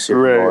Browns in your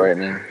Super Bowl right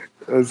now.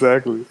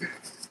 Exactly.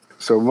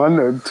 So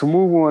to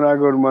move on, I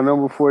go to my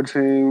number 4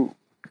 team.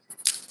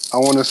 I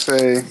want to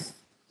say,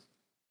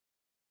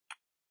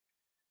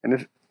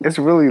 and it's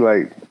really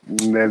like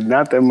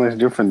not that much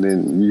different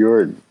than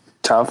your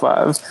top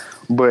 5,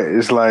 but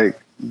it's like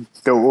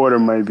the order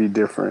might be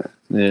different.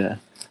 Yeah.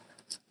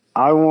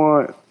 I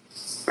want.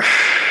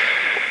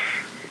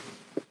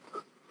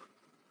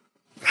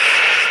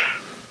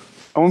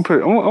 I'm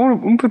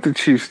gonna put the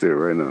Chiefs there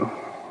right now.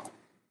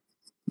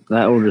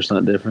 That order's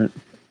not different.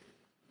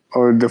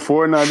 Or the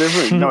 4 not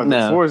different? No,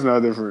 the 4 is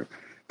not different.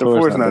 The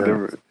 4 is not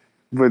different.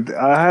 But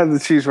I have the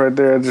Chiefs right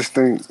there. I just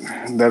think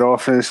that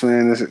offense,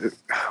 man,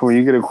 when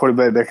you get a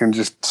quarterback that can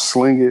just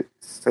sling it,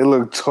 they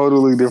look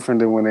totally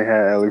different than when they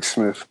had Alex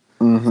Smith.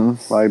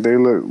 Mm-hmm. Like, they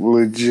look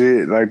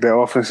legit. Like, their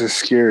offense is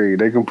scary.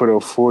 They can put a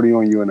 40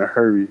 on you in a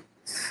hurry.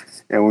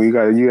 And when you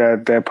got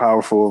that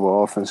powerful of an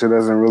offense, it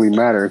doesn't really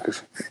matter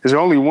because there's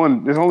only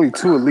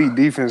 2 elite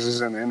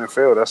defenses in the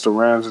NFL. That's the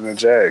Rams and the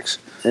Jags.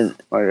 And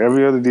like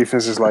every other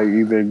defense is like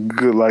either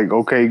good, like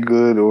okay,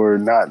 good, or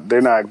not.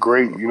 They're not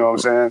great. You know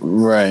what I'm saying?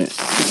 Right.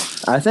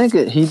 I think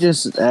he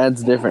just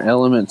adds different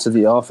elements to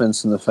the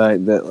offense in the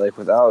fact that, like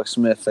with Alex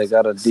Smith, they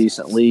got a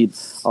decent lead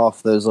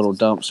off those little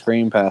dump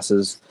screen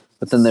passes,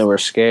 but then they were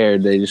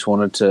scared. They just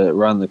wanted to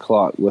run the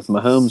clock. With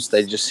Mahomes,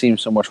 they just seem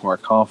so much more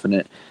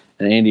confident.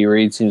 And Andy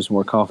Reid seems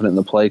more confident in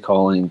the play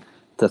calling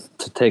to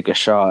take a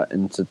shot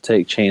and to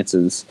take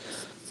chances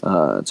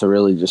to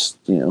really just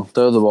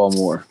throw the ball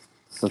more.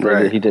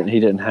 Right. He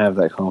didn't have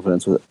that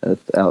confidence with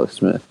Alex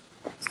Smith.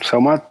 So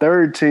my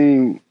third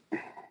team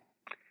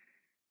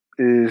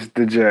is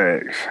the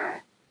Jags.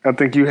 I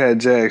think you had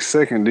Jags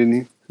second, didn't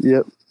you?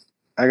 Yep.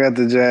 I got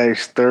the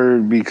Jags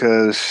third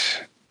because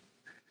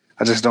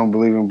I just don't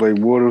believe in Blake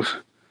Bortles.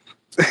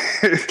 I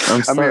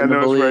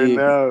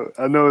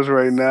know it's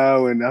right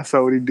now, and I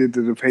saw what he did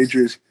to the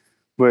Patriots.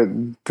 But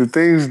the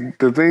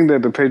thing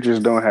that the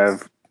Patriots don't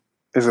have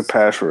is a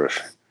pass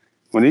rush.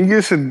 When he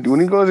goes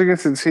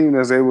against a team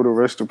that's able to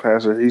rush the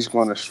passer, he's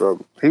going to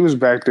struggle. He was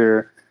back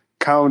there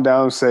counting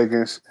down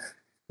seconds,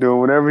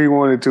 doing whatever he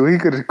wanted to. He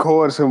could have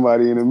called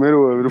somebody in the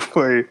middle of the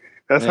play.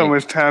 That's how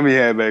much time he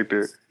had back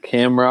there.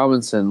 Cam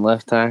Robinson,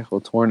 left tackle,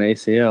 torn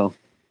ACL.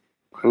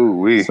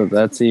 Ooh-wee. So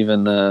that's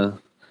even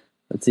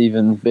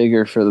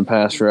bigger for the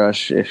pass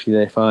rush. If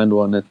they find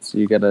one,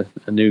 you got a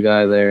new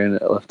guy there in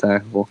left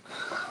tackle.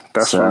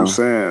 That's what I'm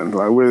saying.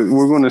 Like we're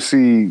going to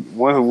see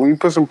when we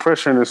put some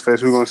pressure in his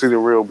face, we're going to see the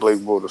real Blake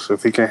Bortles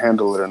if he can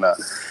handle it or not.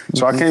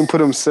 So I can't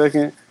put him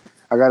second.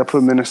 I got to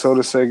put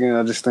Minnesota second.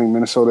 I just think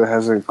Minnesota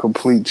has a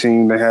complete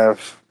team. They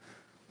have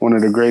one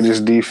of the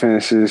greatest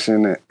defenses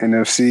in the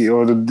NFC,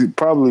 or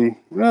probably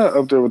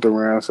up there with the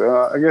Rams.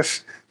 I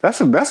guess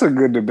that's a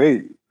good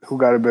debate. Who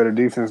got a better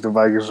defense, the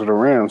Vikings or the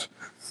Rams?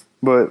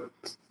 But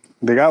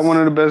they got one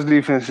of the best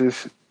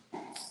defenses.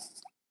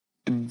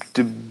 I'm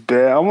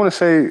going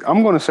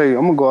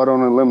to go out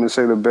on a limb and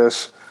say the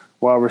best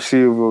wide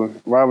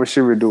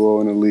receiver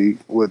duo in the league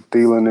with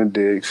Thielen and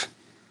Diggs.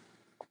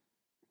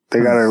 They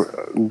got a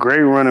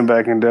great running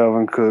back in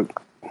Dalvin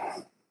Cook.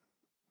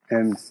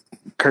 And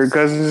Kirk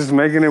Cousins is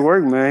making it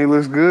work, man. He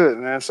looks good,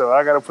 man. So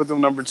I got to put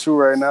them number 2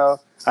 right now.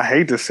 I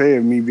hate to say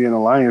it, me being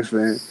a Lions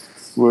fan,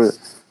 but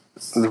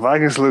the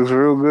Vikings looks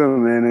real good,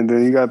 man. And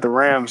then you got the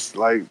Rams,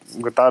 like,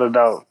 without a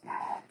doubt,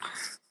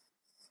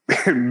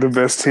 the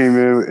best team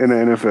in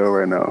the NFL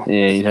right now.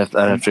 Yeah,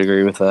 I'd have to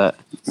agree with that.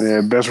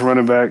 Yeah, best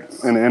running back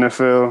in the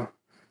NFL.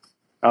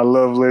 I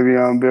love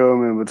Le'Veon Bell,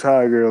 man, but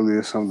Ty Gurley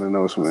is something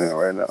else, man,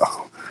 right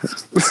now.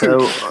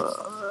 So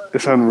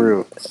it's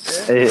unreal.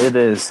 It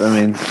is. I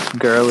mean,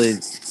 Gurley,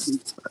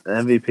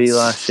 MVP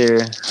last year,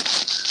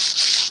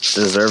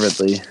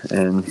 deservedly,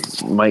 and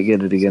might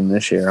get it again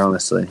this year,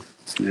 honestly.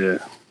 Yeah.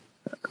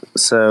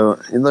 So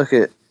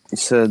you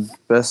said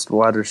best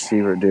wide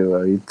receiver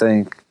duo. You'd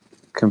think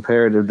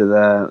comparative to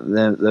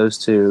that, those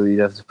two,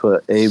 you'd have to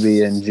put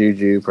AB and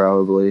Juju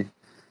probably.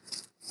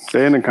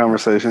 They're in the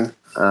conversation.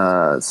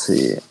 Let's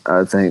see.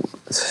 I don't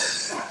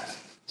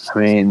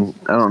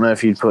know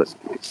if you'd put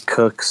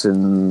Cooks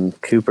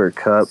and Cooper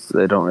Kupp.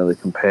 They don't really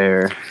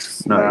compare.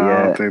 Not yet.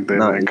 I don't think they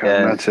not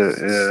yet.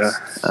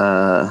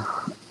 Yeah.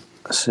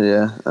 So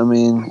yeah, I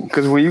mean,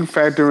 because when you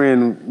factor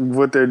in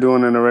what they're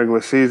doing in the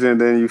regular season,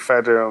 then you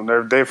factor in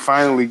they're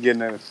finally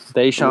getting a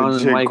Deshaun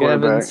and Mike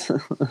Evans.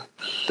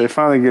 They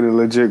finally get a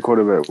legit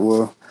quarterback.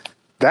 Well,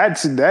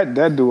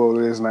 that duo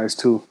is nice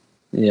too.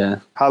 Yeah.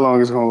 How long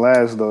it's gonna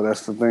last though?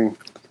 That's the thing.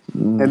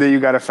 And then you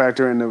got to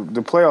factor in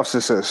the playoff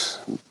success.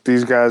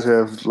 These guys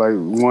have like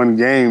won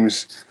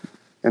games,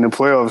 and the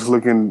playoffs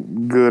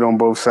looking good on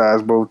both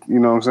sides. Both, you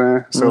know what I'm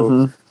saying?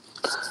 So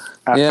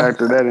I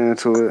factor that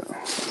into it.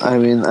 I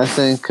mean, I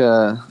think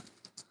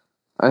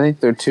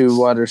they're two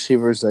wide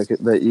receivers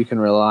that you can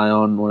rely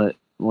on when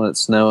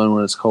it's snowing,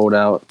 when it's cold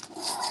out,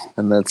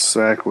 and that's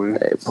exactly.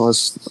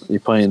 Plus, you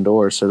play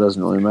indoors, so it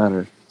doesn't really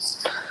matter.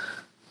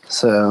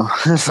 So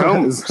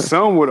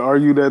some would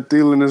argue that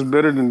Thielen is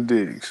better than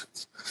Diggs.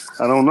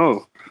 I don't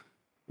know.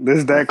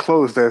 This that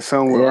close that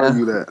some would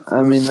argue that.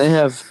 I mean, they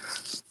have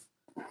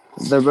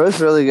They're both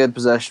really good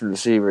possession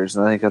receivers,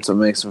 and I think that's what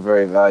makes them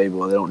very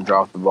valuable. They don't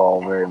drop the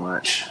ball very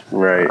much.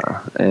 Right.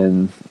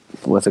 And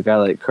with a guy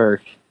like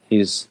Kirk,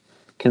 he's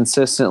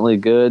consistently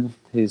good.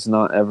 He's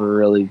not ever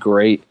really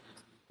great.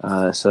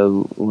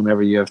 So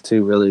whenever you have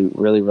two really,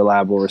 really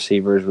reliable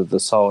receivers with a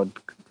solid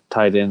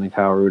tight end and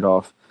Kyle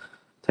Rudolph,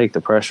 take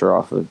the pressure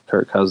off of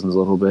Kirk Cousins a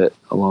little bit,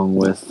 along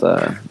with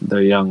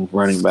their young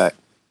running back.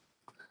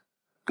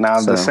 Now,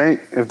 if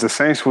the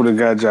Saints would have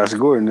got Josh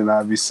Gordon, then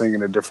I'd be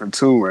singing a different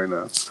tune right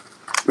now.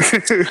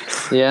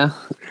 Yeah.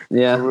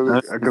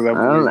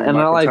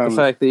 I like the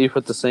fact that you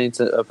put the Saints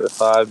up at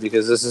 5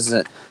 because this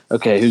isn't,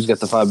 okay, who's got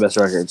the 5 best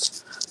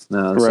records?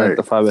 No, it's not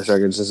the 5 best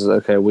records. This is,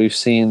 okay, we've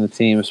seen the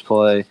teams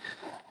play.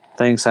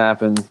 Things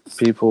happen.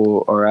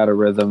 People are out of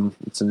rhythm.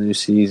 It's a new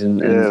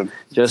season. And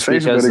just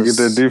Saints because better get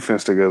their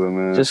defense together,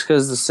 man. Just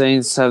because the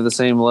Saints have the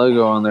same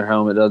logo on their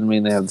helmet doesn't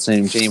mean they have the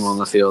same team on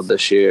the field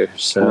this year.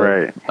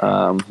 So,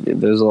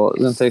 there's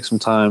going to take some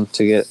time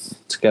to get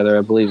together.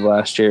 I believe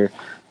last year,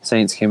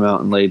 Saints came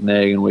out and laid an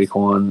egg in Week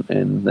 1,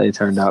 and they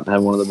turned out to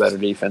have one of the better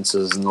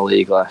defenses in the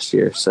league last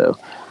year. So,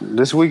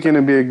 this weekend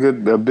will be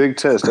a big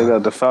test. They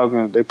got the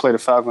Falcons. They play the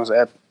Falcons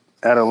at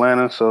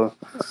Atlanta, so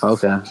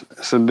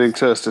it's a big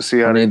test to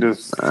see how they do.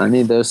 I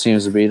need those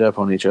teams to beat up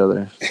on each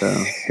other,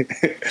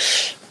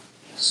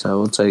 so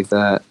we'll take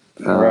that.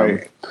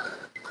 Right.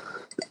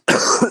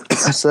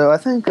 So I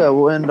think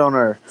we'll end on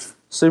our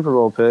Super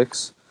Bowl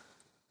picks.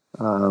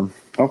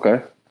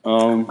 Okay.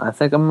 I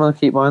think I'm going to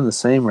keep mine the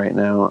same right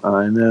now.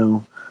 I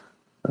know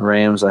the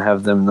Rams, I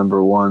have them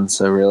number 1,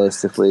 so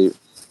realistically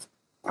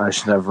I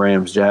should have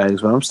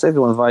Rams-Jags, but I'm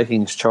sticking with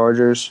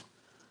Vikings-Chargers.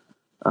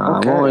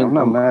 I'm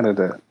not mad at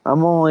that.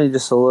 I'm only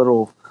just a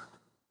little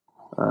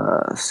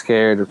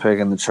scared of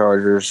picking the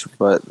Chargers,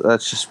 but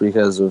that's just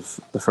because of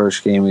the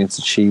first game against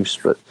the Chiefs.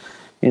 But,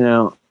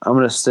 I'm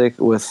going to stick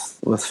with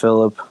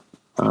Phillip.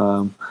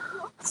 I'm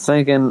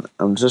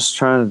just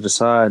trying to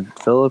decide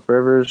Phillip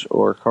Rivers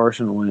or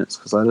Carson Wentz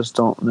because I just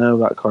don't know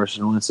about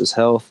Carson Wentz's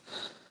health.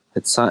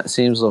 It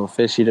seems a little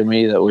fishy to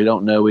me that we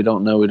don't know,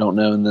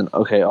 and then,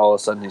 okay, all of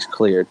a sudden he's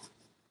cleared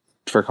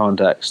for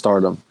contact,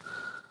 start him.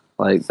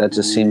 Like, that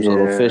just seems a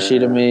little fishy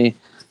to me.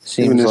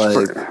 Seems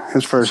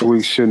his first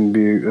week shouldn't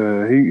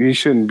be he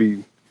shouldn't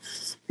be,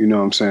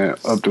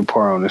 up to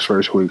par on his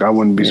first week. I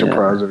wouldn't be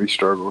surprised if he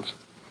struggles.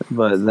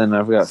 But then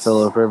I've got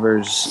Phillip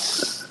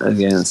Rivers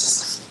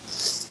against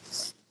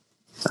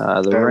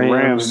the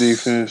Rams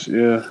defense,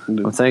 yeah.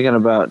 I'm thinking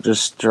about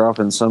just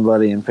dropping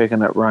somebody and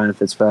picking up Ryan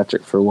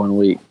Fitzpatrick for 1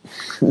 week.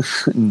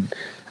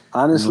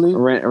 Honestly?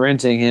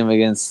 Renting him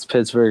against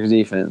Pittsburgh's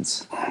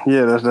defense.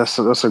 Yeah, that's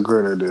a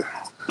great idea.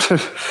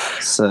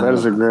 So, that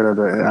is a great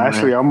idea.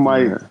 Actually, I'm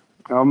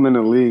in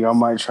the league. I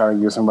might try to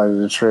get somebody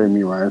to trade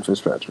me Ryan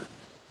Fitzpatrick.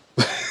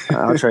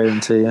 I'll trade him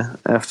to you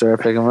after I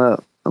pick him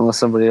up, unless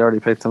somebody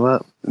already picked him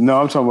up. No,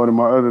 I'm talking about in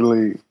my other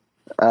league.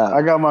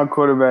 I got my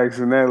quarterbacks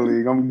in that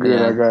league. I'm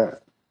good. Yeah.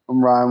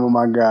 I'm riding with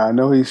my guy. I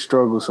know he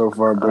struggled so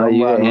far, but I'm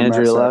you got riding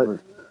Andrew with Luck?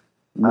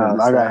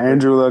 I got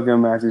Andrew Luck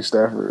and Matthew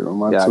Stafford on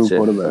my 2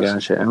 quarterbacks.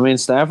 Gotcha. I mean,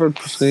 Stafford,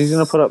 he's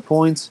going to put up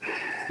points.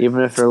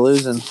 Even if they're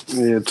losing.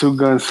 Yeah, 2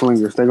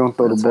 gunslingers. They're going to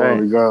throw the ball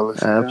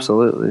regardless.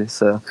 Absolutely.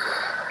 So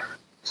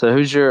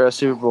who's your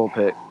Super Bowl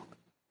pick?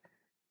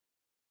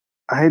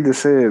 I hate to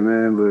say it,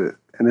 man,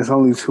 and it's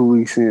only 2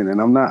 weeks in, and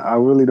I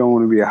really don't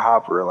want to be a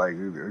hopper, like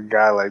a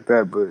guy like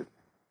that, but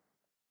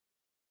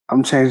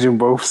I'm changing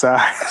both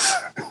sides.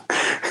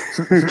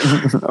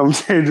 I'm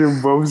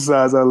changing both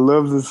sides. I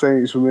love the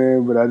Saints,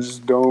 man, but I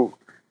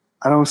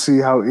don't see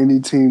how any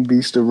team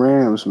beats the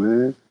Rams,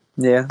 man.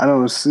 Yeah. I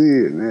don't see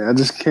it, man. I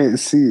just can't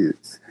see it.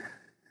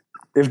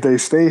 If they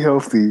stay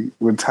healthy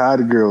with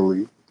Todd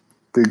Gurley,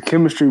 the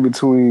chemistry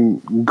between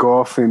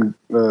Goff and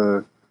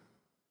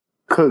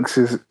Cooks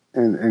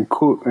and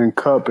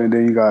Kupp, and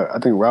then you got, I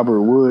think,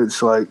 Robert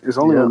Woods. Like, it's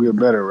only going to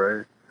get better,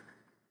 right?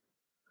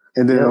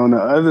 And then on the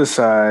other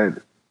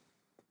side,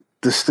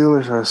 the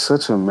Steelers are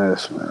such a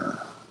mess, man.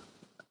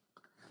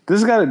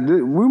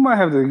 We might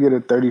have to get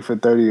a 30 for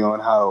 30 on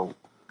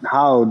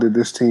how did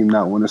this team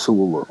not win a Super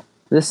Bowl?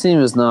 This team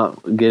is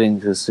not getting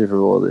to the Super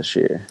Bowl this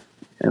year.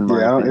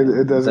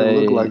 It doesn't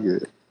look like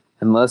it.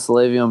 Unless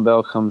Le'Veon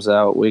Bell comes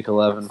out Week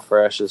 11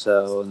 fresh as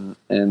hell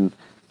and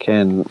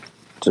can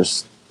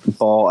just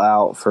ball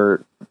out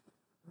for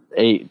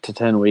 8 to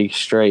 10 weeks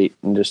straight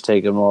and just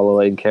take them all the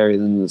way and carry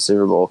them to the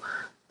Super Bowl,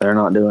 they're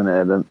not doing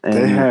it. And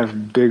they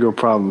have bigger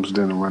problems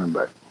than a running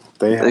back.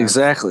 They have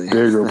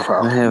bigger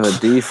problems. They have a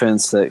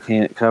defense that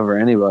can't cover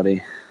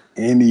anybody.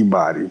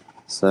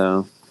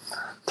 So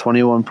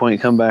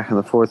 21-point comeback in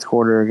the fourth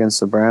quarter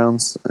against the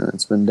Browns, and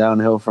it's been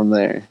downhill from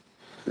there.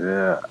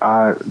 Yeah,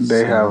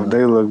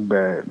 they look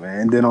bad,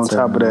 man. And then on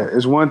top of that,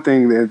 it's one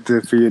thing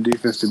for your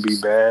defense to be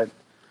bad.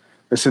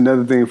 It's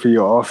another thing for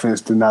your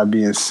offense to not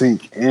be in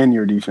sync and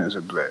your defense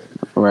is bad.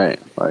 Right.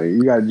 Like,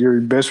 you got your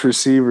best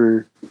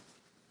receiver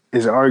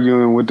is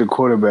arguing with the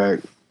quarterback.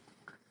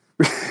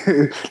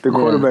 The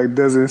quarterback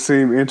doesn't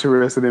seem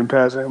interested in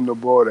passing him the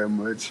ball that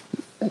much.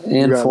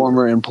 And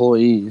former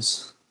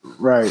employees.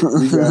 Right.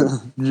 You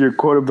got your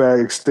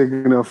quarterback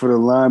sticking up for the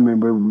lineman,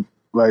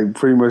 but like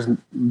pretty much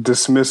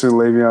dismissing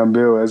Le'Veon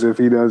Bell as if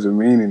he doesn't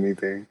mean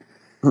anything.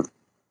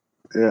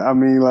 Yeah, I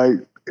mean, like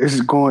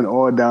it's going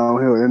all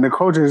downhill, and the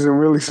coach isn't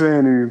really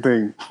saying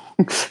anything.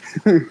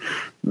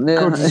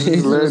 Coach is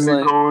just letting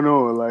it going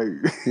on, like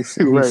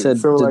he right. said,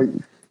 so like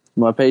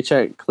my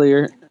paycheck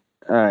clear.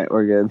 All right,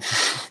 we're good.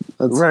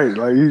 Right,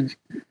 like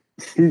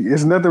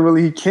it's nothing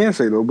really he can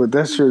say though. But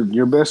that's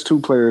your best two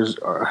players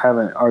are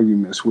having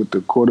arguments with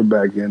the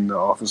quarterback and the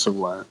offensive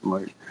line.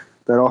 Like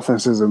that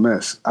offense is a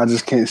mess. I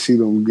just can't see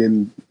them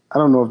getting. I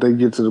don't know if they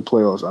get to the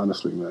playoffs.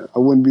 Honestly, man, I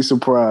wouldn't be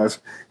surprised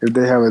if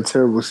they have a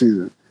terrible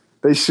season.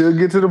 They should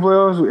get to the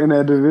playoffs in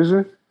that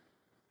division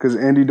because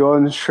Andy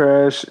Dalton's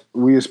trash.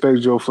 We expect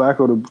Joe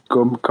Flacco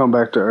to come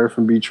back to earth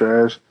and be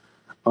trash,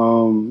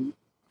 and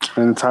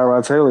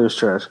Tyrod Taylor is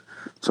trash.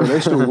 So they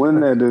should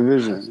win that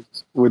division.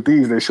 With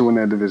these, they should win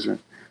that division.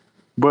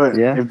 But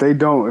if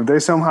they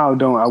somehow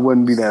don't, I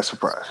wouldn't be that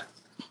surprised.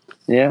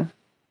 Yeah,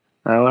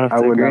 I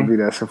would not be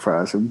that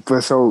surprised.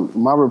 But so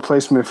my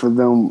replacement for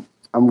them,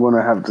 I'm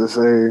gonna have to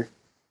say,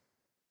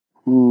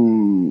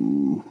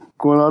 going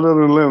out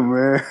on a limb,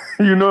 man.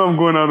 You know I'm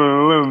going out on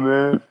a limb,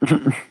 man.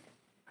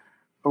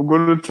 I'm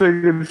gonna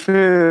take a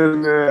chance,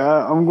 man.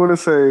 I'm gonna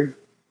say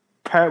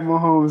Pat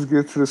Mahomes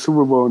gets to the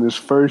Super Bowl in his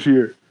first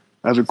year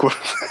as a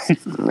quarterback.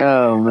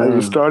 Oh man,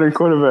 as a starting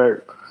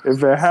quarterback. If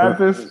that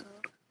happens,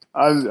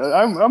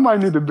 I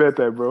might need to bet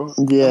that, bro.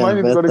 Yeah, I might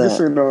need to go to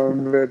casino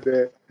and bet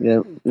that.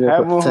 Yeah,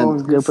 Pat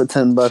Mahomes gets put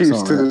 $10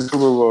 Chiefs on to the Super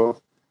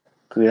Bowl.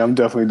 Yeah, I'm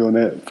definitely doing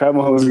that. Pat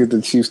Mahomes gets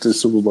the Chiefs to the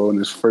Super Bowl in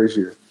his first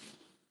year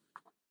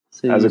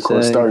so as a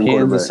starting quarterback.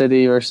 Kansas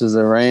City versus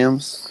the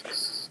Rams.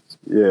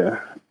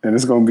 Yeah, and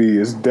it's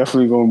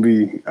definitely gonna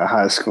be a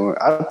high scoring.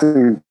 I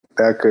think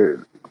that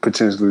could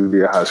potentially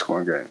be a high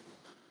scoring game.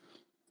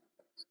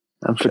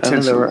 I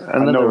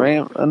know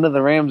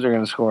the Rams are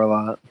going to score a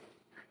lot.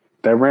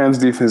 That Rams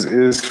defense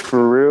is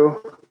for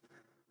real,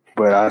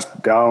 but I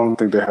don't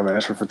think they have an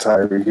answer for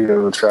Tyreek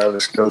Hill or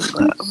Travis Kelce.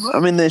 I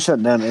mean, they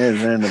shut down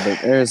Arizona,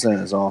 but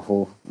Arizona is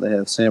awful. They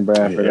have Sam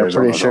Bradford. I'm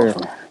pretty sure.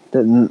 Awful.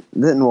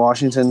 Didn't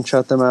Washington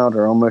shut them out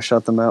or almost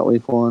shut them out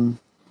week 1?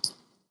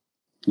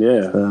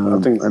 Yeah,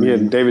 I think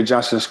David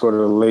Johnson scored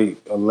a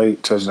late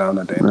touchdown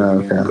at the end of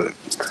the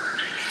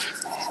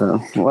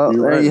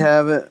game. There you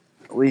have it.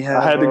 I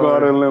had to go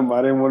out on a limb.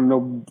 I didn't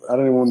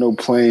want no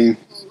plain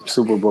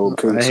Super Bowl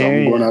pick, so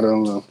I'm going out on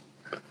a limb.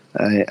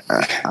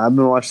 I've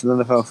been watching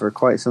the NFL for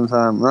quite some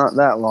time. Not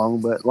that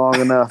long, but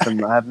long enough,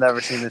 and I've never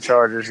seen the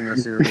Chargers in the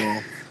Super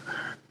Bowl.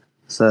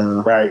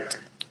 So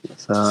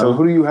So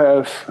who do you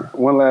have?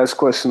 One last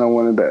question I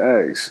wanted to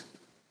ask: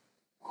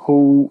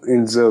 who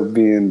ends up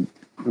being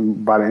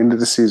by the end of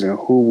the season?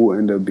 Who will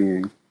end up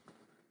being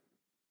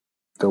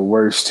the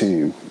worst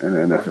team in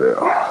the NFL?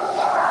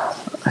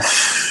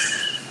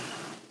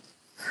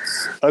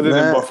 Other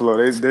than Buffalo,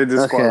 they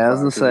disqualified. Okay, I was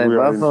gonna say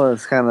Buffalo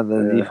is kind of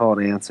the default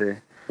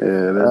answer. Yeah,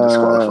 they're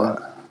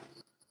disqualified.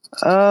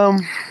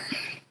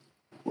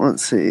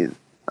 Let's see.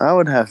 I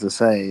would have to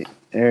say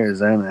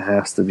Arizona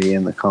has to be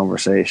in the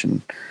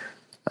conversation.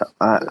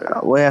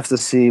 We have to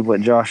see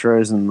what Josh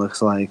Rosen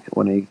looks like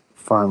when he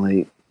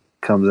finally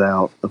comes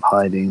out of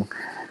hiding,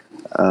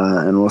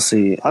 and we'll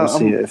see. We'll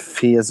see if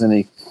he has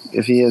any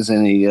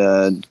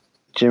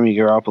Jimmy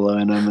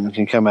Garoppolo in him and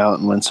can come out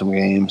and win some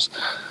games.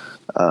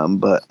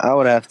 But I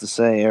would have to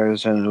say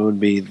Arizona would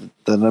be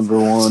the number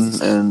one,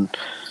 and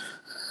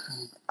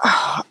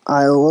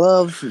I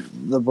love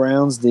the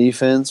Browns'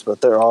 defense, but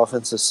their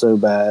offense is so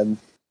bad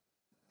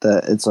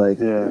that it's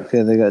like,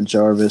 okay, they got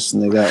Jarvis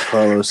and they got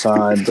Carlos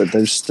Hyde, but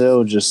they're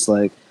still just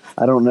like,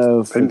 I don't know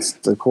if it's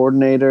the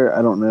coordinator,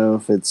 I don't know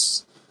if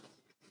it's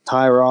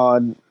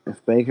Tyrod,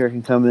 if Baker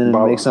can come in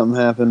and make something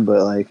happen,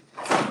 but like,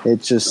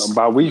 it just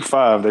by week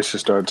 5 they should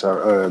start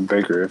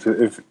Baker.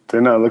 If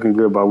they're not looking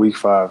good by week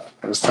 5,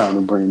 it's time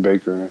to bring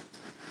Baker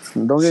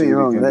in. Don't get me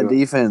wrong, that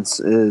defense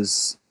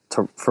is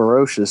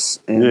ferocious.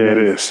 And it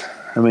is.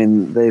 I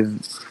mean, they've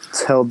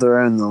held their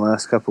own the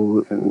last couple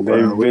of weeks.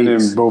 They've been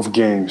in both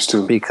games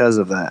too because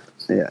of that.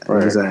 Yeah,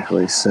 right.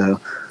 Exactly. So,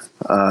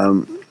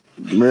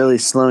 really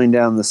slowing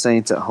down the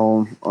Saints at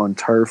home on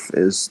turf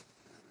is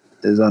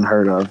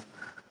unheard of.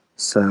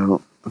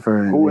 So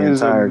for the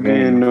entire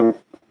game.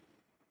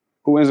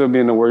 Who ends up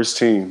being the worst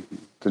team?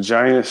 The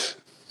Giants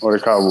or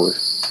the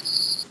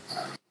Cowboys?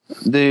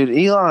 Dude,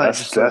 Eli is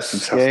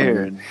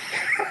scared.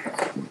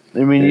 I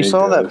mean, you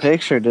saw that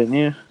picture, didn't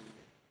you?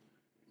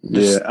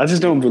 Yeah, I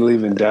just don't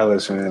believe in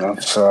Dallas, man.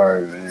 I'm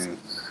sorry, man.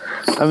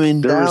 I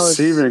mean, the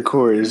receiving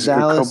core is a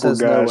couple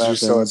guys you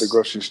saw at the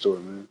grocery store,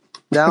 man.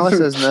 Dallas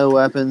has no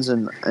weapons,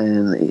 and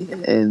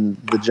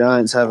the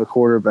Giants have a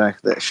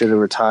quarterback that should have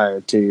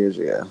retired 2 years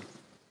ago.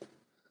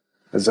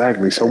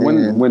 Exactly. So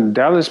when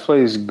Dallas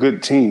plays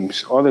good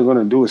teams, all they're going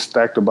to do is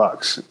stack the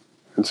box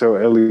and tell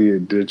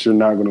Elliott that you're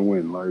not going to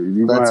win. Like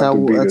that's how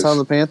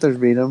the Panthers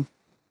beat them.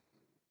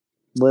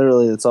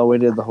 Literally, that's all we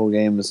did the whole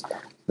game is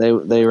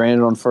They ran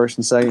it on first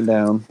and second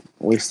down.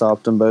 We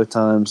stopped them both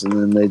times, and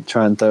then they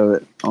try and throw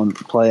it on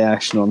play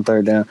action on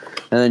third down.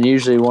 And then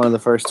usually one of the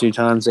first 2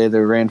 times they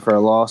either ran for a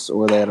loss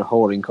or they had a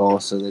holding call,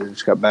 so they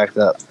just got backed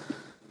up.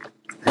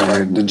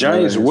 And the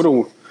Giants would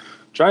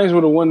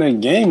have won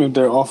that game if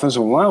their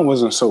offensive line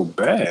wasn't so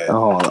bad.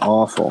 Oh,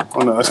 awful.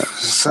 On the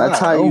side. That's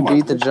how you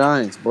beat the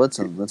Giants. Blitz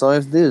them. That's all you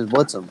have to do is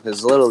blitz them.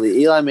 Because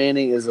literally, Eli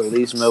Manning is the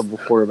least mobile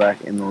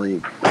quarterback in the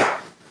league.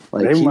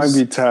 Like, they might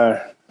be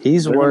tired.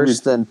 He's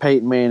worse than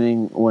Peyton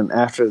Manning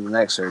after the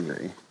neck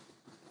surgery.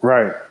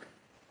 Right.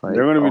 Like,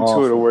 they're going to be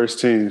 2 of the worst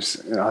teams.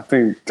 And I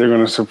think they're going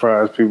to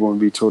surprise people and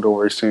be 2 of the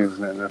worst teams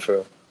in the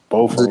NFL.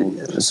 Both of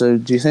them. So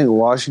do you think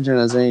Washington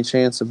has any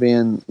chance of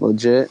being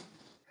legit?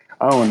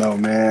 I don't know,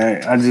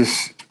 man.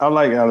 I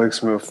like Alex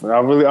Smith.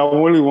 I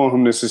really want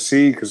him to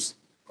succeed because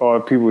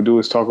all people do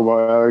is talk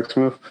about Alex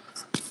Smith.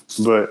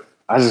 But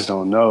I just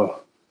don't know.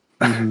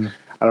 Mm-hmm.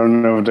 I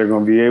don't know if they're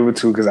going to be able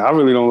to because I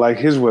really don't like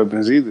his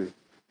weapons either.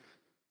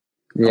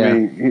 Yeah. I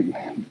mean,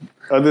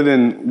 other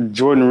than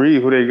Jordan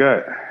Reed, who they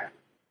got?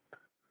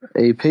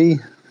 AP.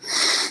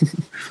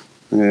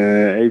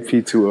 Yeah,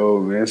 AP too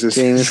old, man. It's just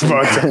Jamison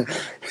Crowder.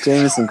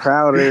 Jamison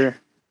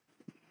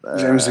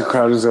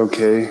Crowder's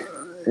okay.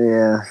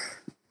 Yeah.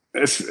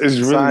 It's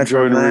really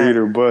Jordan Reed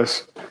or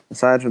bust.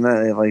 Aside from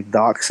that, they have like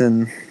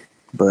Doxson,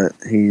 but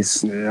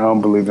he's... Yeah, I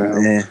don't believe in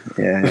him.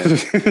 Yeah.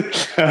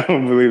 I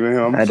don't believe in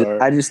him. I'm sorry.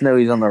 I just know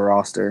he's on the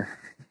roster.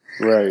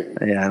 Right.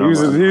 Yeah, he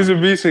was a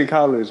beast in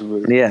college,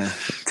 but yeah,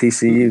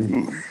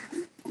 TCU.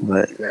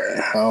 But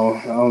I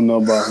don't know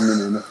about him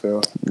in the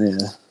NFL.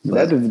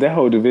 Yeah, that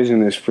whole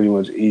division is pretty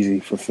much easy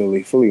for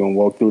Philly. Philly gonna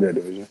walk through that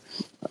division.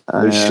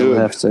 I would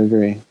have to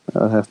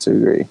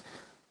agree.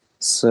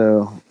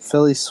 So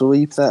Philly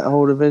sweep that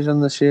whole division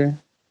this year,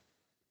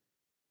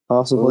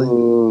 possibly.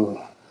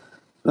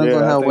 Depends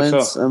on how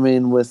Wentz. So. I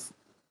mean,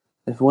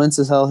 if Wentz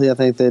is healthy, I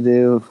think they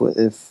do.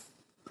 If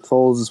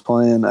Foles is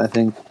playing, I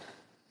think.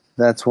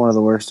 That's one of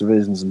the worst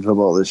divisions in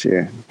football this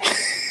year.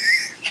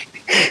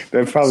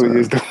 That probably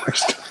is the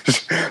worst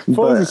division.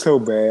 Foles is so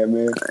bad,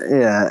 man.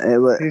 Yeah,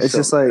 it's so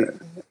just bad.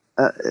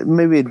 Like it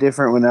may be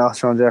different when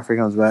Alshon Jeffrey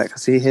comes back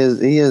because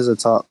he is a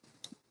top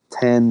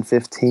 10,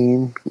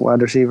 15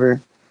 wide receiver.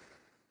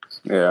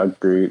 Yeah, I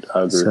agree.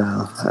 So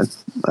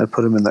I'd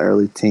put him in the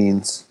early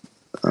teens.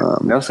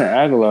 Nelson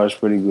Aguilar is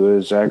pretty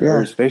good. Zach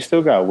Ertz, they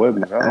still got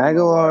weapons.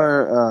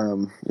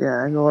 Aguilar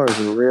is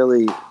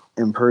really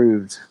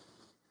improved.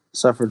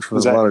 Suffered from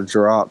a lot of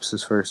drops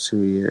his first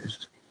 2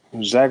 years.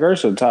 Zach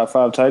Ertz a top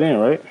 5 tight end,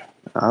 right?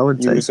 I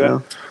would say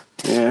so.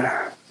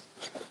 Yeah.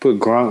 Put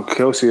Gronk,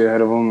 Kelsey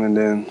ahead of him, and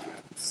then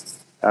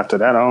after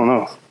that, I don't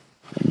know.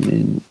 I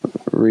mean,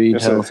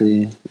 Reed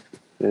healthy.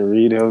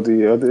 Reed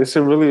healthy. It's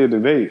really a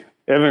debate.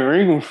 Evan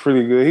Ingram's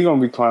pretty good. He's going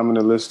to be climbing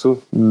the list,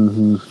 too.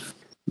 Mm-hmm.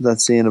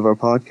 That's the end of our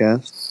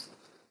podcast.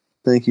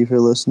 Thank you for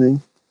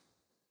listening.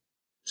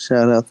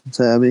 Shout out to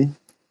Tabby.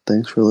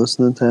 Thanks for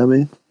listening,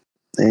 Tabby.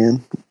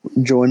 And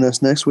join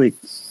us next week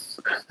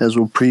as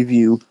we'll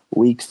preview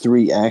Week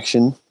 3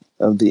 action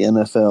of the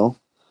NFL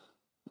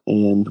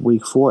and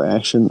Week 4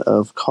 action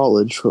of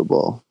college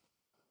football.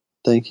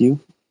 Thank you.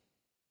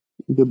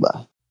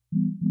 Goodbye.